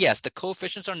answer is yes. The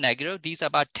coefficients are negative. These are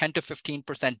about 10 to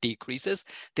 15% decreases.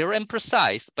 They're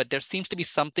imprecise, but there seems to be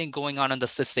something going on the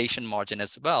cessation margin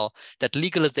as well, that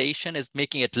legalization is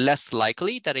making it less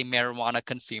likely that a marijuana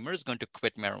consumer is going to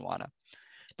quit marijuana.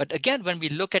 But again, when we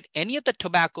look at any of the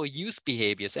tobacco use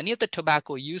behaviors, any of the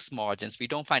tobacco use margins, we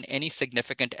don't find any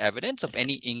significant evidence of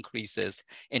any increases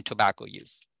in tobacco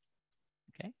use.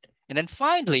 Okay. And then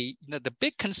finally, the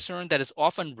big concern that is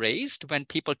often raised when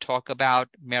people talk about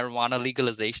marijuana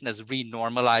legalization as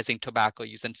renormalizing tobacco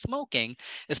use and smoking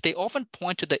is they often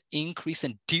point to the increase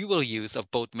in dual use of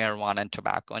both marijuana and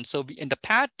tobacco. And so in the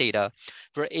PAT data,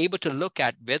 we're able to look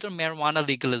at whether marijuana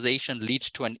legalization leads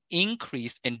to an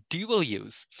increase in dual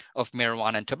use of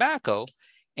marijuana and tobacco.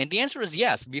 And the answer is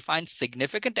yes. We find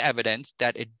significant evidence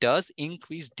that it does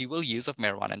increase dual use of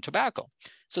marijuana and tobacco.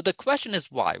 So the question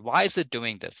is why? Why is it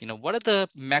doing this? What are the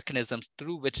mechanisms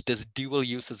through which this dual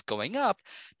use is going up?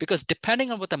 Because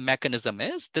depending on what the mechanism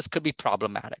is, this could be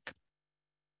problematic.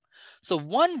 So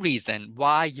one reason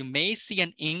why you may see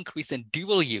an increase in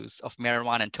dual use of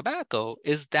marijuana and tobacco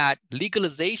is that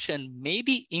legalization may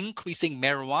be increasing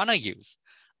marijuana use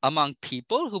among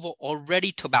people who were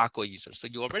already tobacco users. So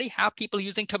you already have people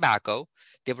using tobacco.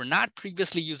 They were not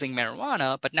previously using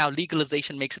marijuana, but now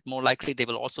legalization makes it more likely they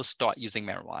will also start using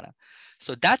marijuana.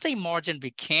 So that's a margin we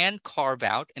can carve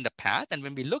out in the PAT. And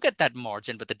when we look at that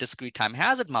margin with the discrete time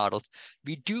hazard models,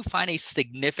 we do find a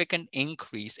significant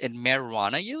increase in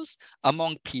marijuana use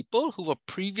among people who were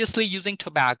previously using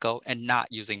tobacco and not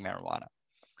using marijuana.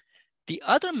 The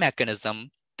other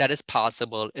mechanism that is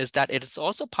possible is that it is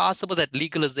also possible that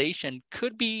legalization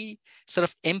could be sort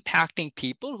of impacting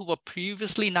people who were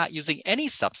previously not using any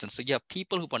substance. So you have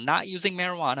people who were not using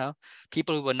marijuana,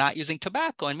 people who were not using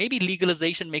tobacco, and maybe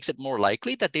legalization makes it more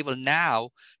likely that they will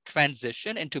now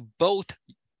transition into both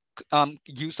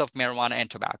use of marijuana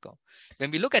and tobacco. When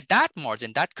we look at that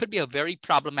margin, that could be a very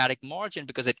problematic margin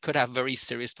because it could have very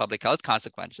serious public health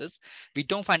consequences. We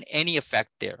don't find any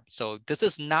effect there. So this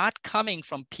is not coming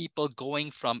from people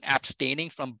going from abstaining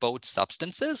from both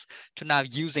substances to now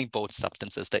using both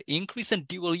substances. The increase in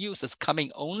dual use is coming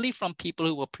only from people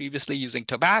who were previously using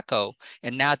tobacco,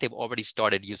 and now they've already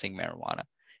started using marijuana.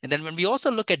 And then when we also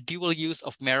look at dual use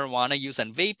of marijuana use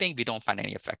and vaping, we don't find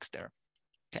any effects there.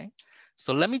 Okay.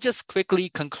 So let me just quickly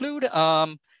conclude.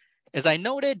 As I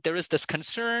noted, there is this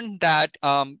concern that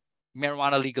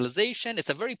marijuana legalization is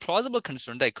a very plausible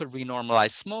concern that it could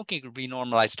renormalize smoking, it could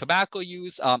renormalize tobacco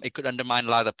use, it could undermine a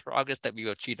lot of the progress that we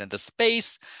achieved in the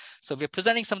space. So we're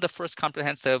presenting some of the first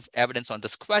comprehensive evidence on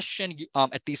this question,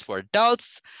 at least for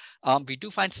adults. We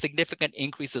do find significant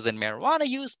increases in marijuana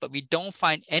use, but we don't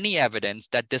find any evidence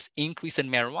that this increase in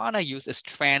marijuana use is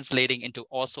translating into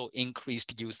also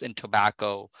increased use in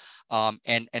tobacco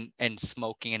and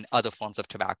smoking and other forms of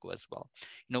tobacco as well.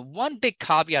 One big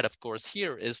caveat, of course,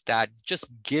 here is that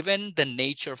just given the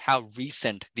nature of how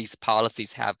recent these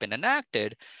policies have been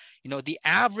enacted, the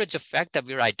average effect that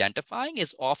we're identifying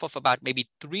is off of about maybe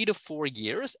 3 to 4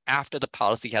 years after the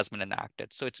policy has been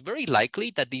enacted. So it's very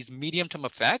likely that these medium-term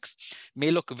effects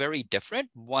may look very different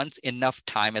once enough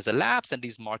time has elapsed and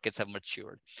these markets have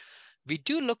matured. We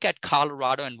do look at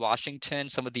Colorado and Washington,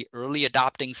 some of the early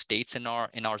adopting states in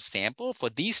our sample. For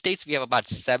these states, we have about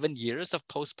 7 years of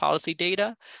post-policy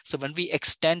data. So when we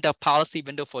extend the policy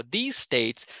window for these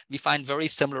states, we find very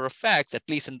similar effects, at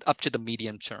least up to the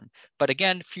medium term. But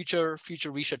again, future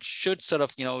research should sort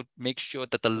of make sure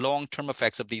that the long-term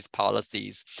effects of these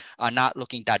policies are not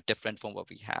looking that different from what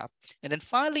we have. And then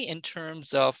finally, in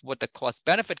terms of what the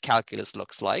cost-benefit calculus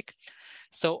looks like,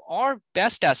 so our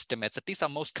best estimates, at least our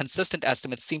most consistent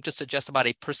estimates, seem to suggest about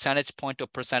a percentage point to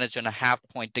 1.5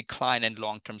 point decline in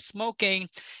long-term smoking.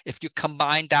 If you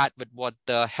combine that with what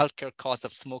the healthcare costs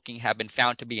of smoking have been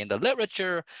found to be in the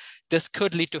literature, this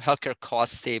could lead to healthcare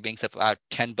cost savings of about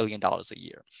 $10 billion a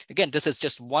year. Again, this is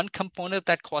just one component of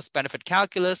that cost-benefit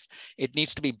calculus. It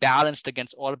needs to be balanced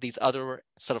against all of these other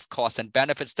sort of costs and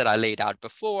benefits that I laid out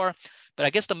before. But I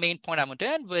guess the main point I want to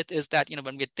end with is that,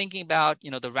 when we're thinking about,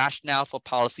 the rationale for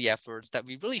policy efforts, that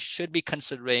we really should be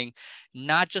considering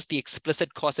not just the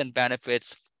explicit costs and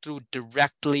benefits through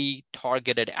directly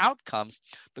targeted outcomes,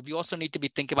 but we also need to be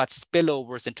thinking about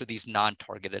spillovers into these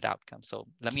non-targeted outcomes. So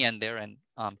let me end there and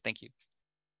thank you.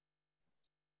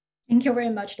 Thank you very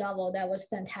much, Dhaval. That was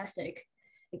fantastic.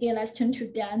 Again, let's turn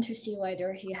to Dan to see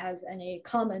whether he has any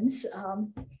comments,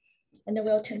 and then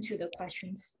we'll turn to the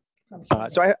questions.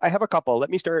 So I have a couple. Let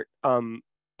me start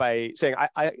by saying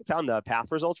I found the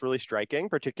PATH results really striking,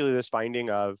 particularly this finding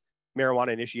of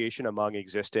marijuana initiation among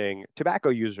existing tobacco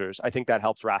users. I think that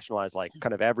helps rationalize like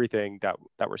kind of everything that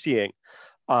we're seeing.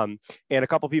 And a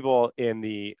couple people in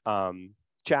the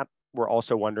chat were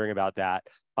also wondering about that.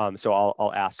 So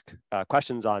I'll ask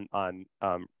questions on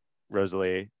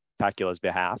Rosalie Pacula's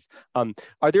behalf.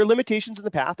 Are there limitations in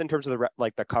the PATH in terms of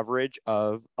the coverage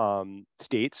of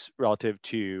states relative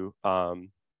to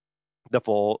the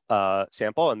full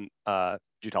sample? And could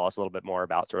you tell us a little bit more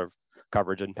about sort of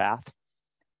coverage in PATH?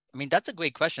 I mean, that's a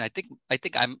great question. I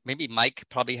think maybe Mike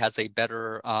probably has a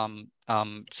better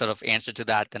sort of answer to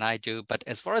that than I do. But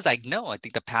as far as I know, I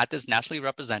think the PATH is nationally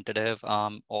representative.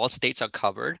 All states are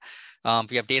covered.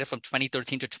 We have data from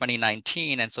 2013 to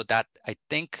 2019. And so that I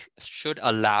think should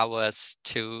allow us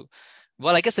to,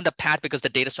 well, I guess in the PATH, because the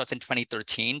data starts in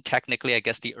 2013, technically, I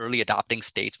guess the early adopting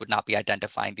states would not be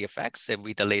identifying the effects. It would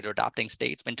be the later adopting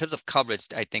states. But in terms of coverage,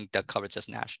 I think the coverage is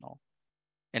national.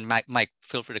 And Mike,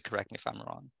 feel free to correct me if I'm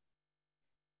wrong.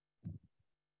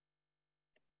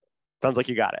 Sounds like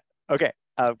you got it. Okay,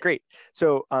 great.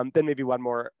 So then maybe one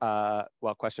more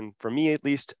question for me at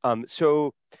least.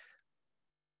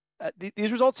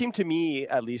 These results seem to me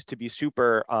at least to be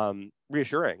super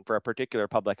reassuring for a particular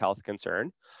public health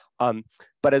concern.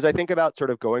 But as I think about sort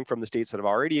of going from the states that have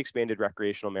already expanded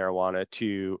recreational marijuana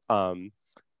to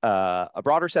a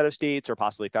broader set of states or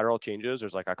possibly federal changes,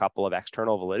 there's like a couple of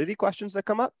external validity questions that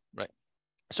come up. Right.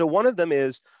 So one of them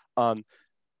is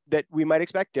that we might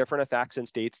expect different effects in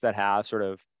states that have sort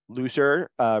of looser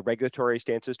regulatory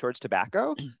stances towards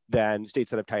tobacco than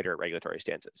states that have tighter regulatory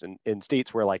stances. And in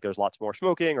states where like there's lots more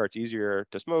smoking or it's easier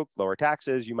to smoke, lower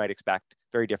taxes, you might expect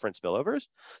very different spillovers.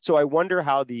 So I wonder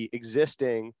how the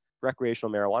existing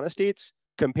recreational marijuana states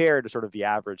compare to sort of the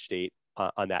average state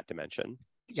on that dimension.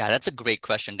 Yeah, that's a great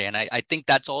question, Dan. I think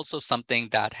that's also something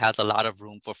that has a lot of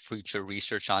room for future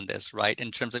research on this, right? In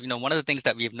terms of, one of the things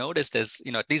that we've noticed is,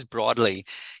 at least broadly,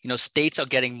 states are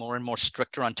getting more and more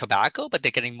stricter on tobacco, but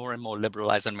they're getting more and more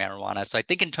liberalized on marijuana. So I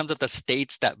think in terms of the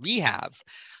states that we have,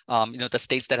 the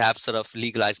states that have sort of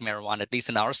legalized marijuana, at least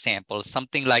in our sample,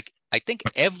 something like, I think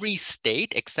every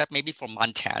state, except maybe for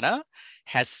Montana,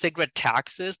 has cigarette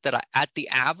taxes that are at the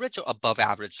average or above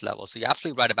average level. So you're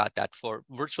absolutely right about that. For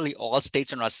virtually all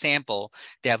states in our sample,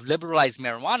 they have liberalized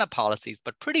marijuana policies,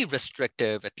 but pretty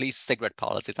restrictive, at least cigarette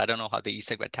policies. I don't know how the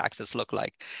e-cigarette taxes look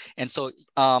like. And so,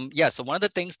 so one of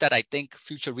the things that I think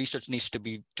future research needs to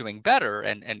be doing better,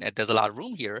 and there's a lot of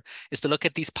room here, is to look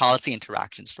at these policy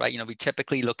interactions, right? We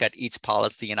typically look at each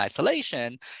policy in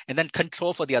isolation and then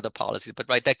control for the other policies, but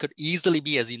right, that could easily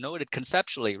be, as you noted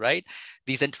conceptually, right?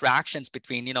 These interactions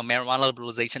between, marijuana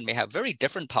liberalization may have very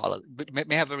different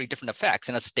may have very different effects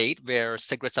in a state where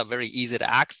cigarettes are very easy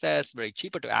to access, very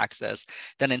cheaper to access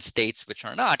than in states which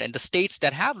are not. And the states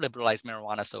that have liberalized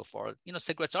marijuana so far,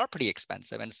 cigarettes are pretty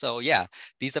expensive. And so, yeah,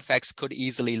 these effects could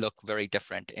easily look very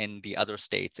different in the other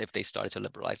states if they started to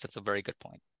liberalize. That's a very good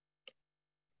point.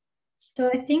 So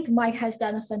I think Mike has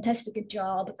done a fantastic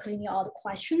job cleaning all the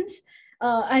questions.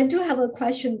 I do have a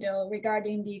question though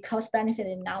regarding the cost-benefit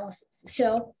analysis.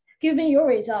 So given your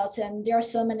results, and there are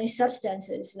so many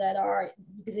substances that are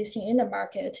existing in the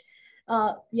market,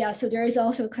 so there is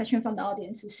also a question from the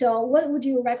audience. So what would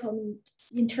you recommend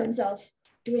in terms of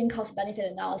doing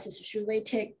cost-benefit analysis? Should we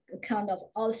take account of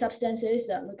all the substances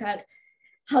and look at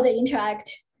how they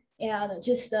interact? And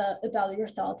just about your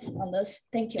thoughts on this.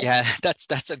 Thank you. Yeah,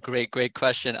 that's a great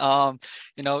question. One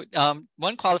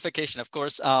qualification, of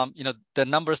course, the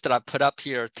numbers that I put up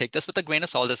here, take this with a grain of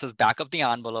salt. This is back of the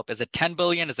envelope. Is it 10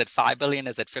 billion? Is it 5 billion?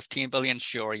 Is it 15 billion?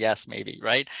 Sure, yes, maybe,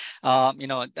 right? And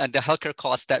the healthcare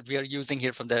costs that we are using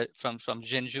here from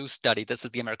Jinju's study, this is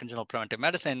the American Journal of Preventive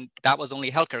Medicine, that was only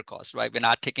healthcare costs, right? We're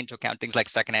not taking into account things like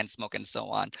secondhand smoke and so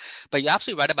on. But you're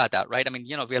absolutely right about that, right? I mean,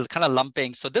 we're kind of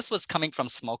lumping. So this was coming from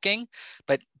smoking.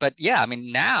 But yeah, I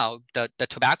mean, now the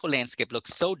tobacco landscape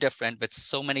looks so different with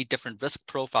so many different risk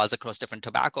profiles across different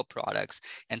tobacco products.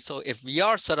 And so if we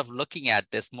are sort of looking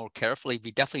at this more carefully,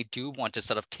 we definitely do want to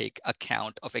sort of take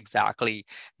account of exactly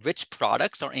which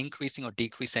products are increasing or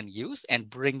decreasing in use and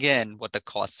bring in what the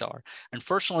costs are.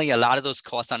 Unfortunately, a lot of those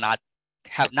costs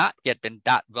have not yet been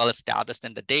that well established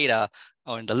in the data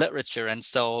or in the literature. And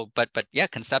so, but yeah,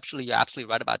 conceptually, you're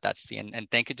absolutely right about that, C. And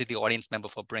thank you to the audience member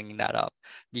for bringing that up.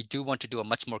 We do want to do a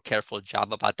much more careful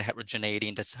job about the heterogeneity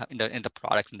in the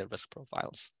products and the risk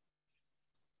profiles.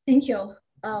 Thank you.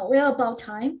 We are about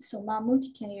time. So Mahmoud,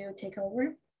 can you take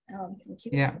over? Thank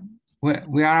you. Yeah,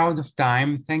 we are out of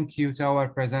time. Thank you to our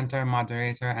presenter,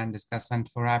 moderator, and discussant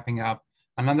for wrapping up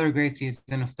another great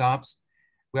season of TOPS.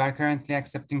 We are currently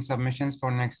accepting submissions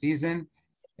for next season.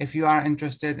 If you are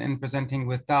interested in presenting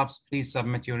with TOPS, please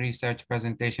submit your research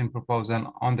presentation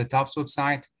proposal on the TOPS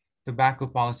website,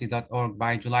 tobaccopolicy.org,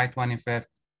 by July 25th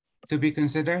to be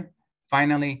considered.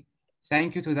 Finally,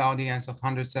 thank you to the audience of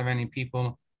 170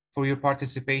 people for your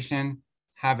participation.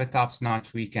 Have a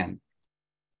TOPS-notch weekend.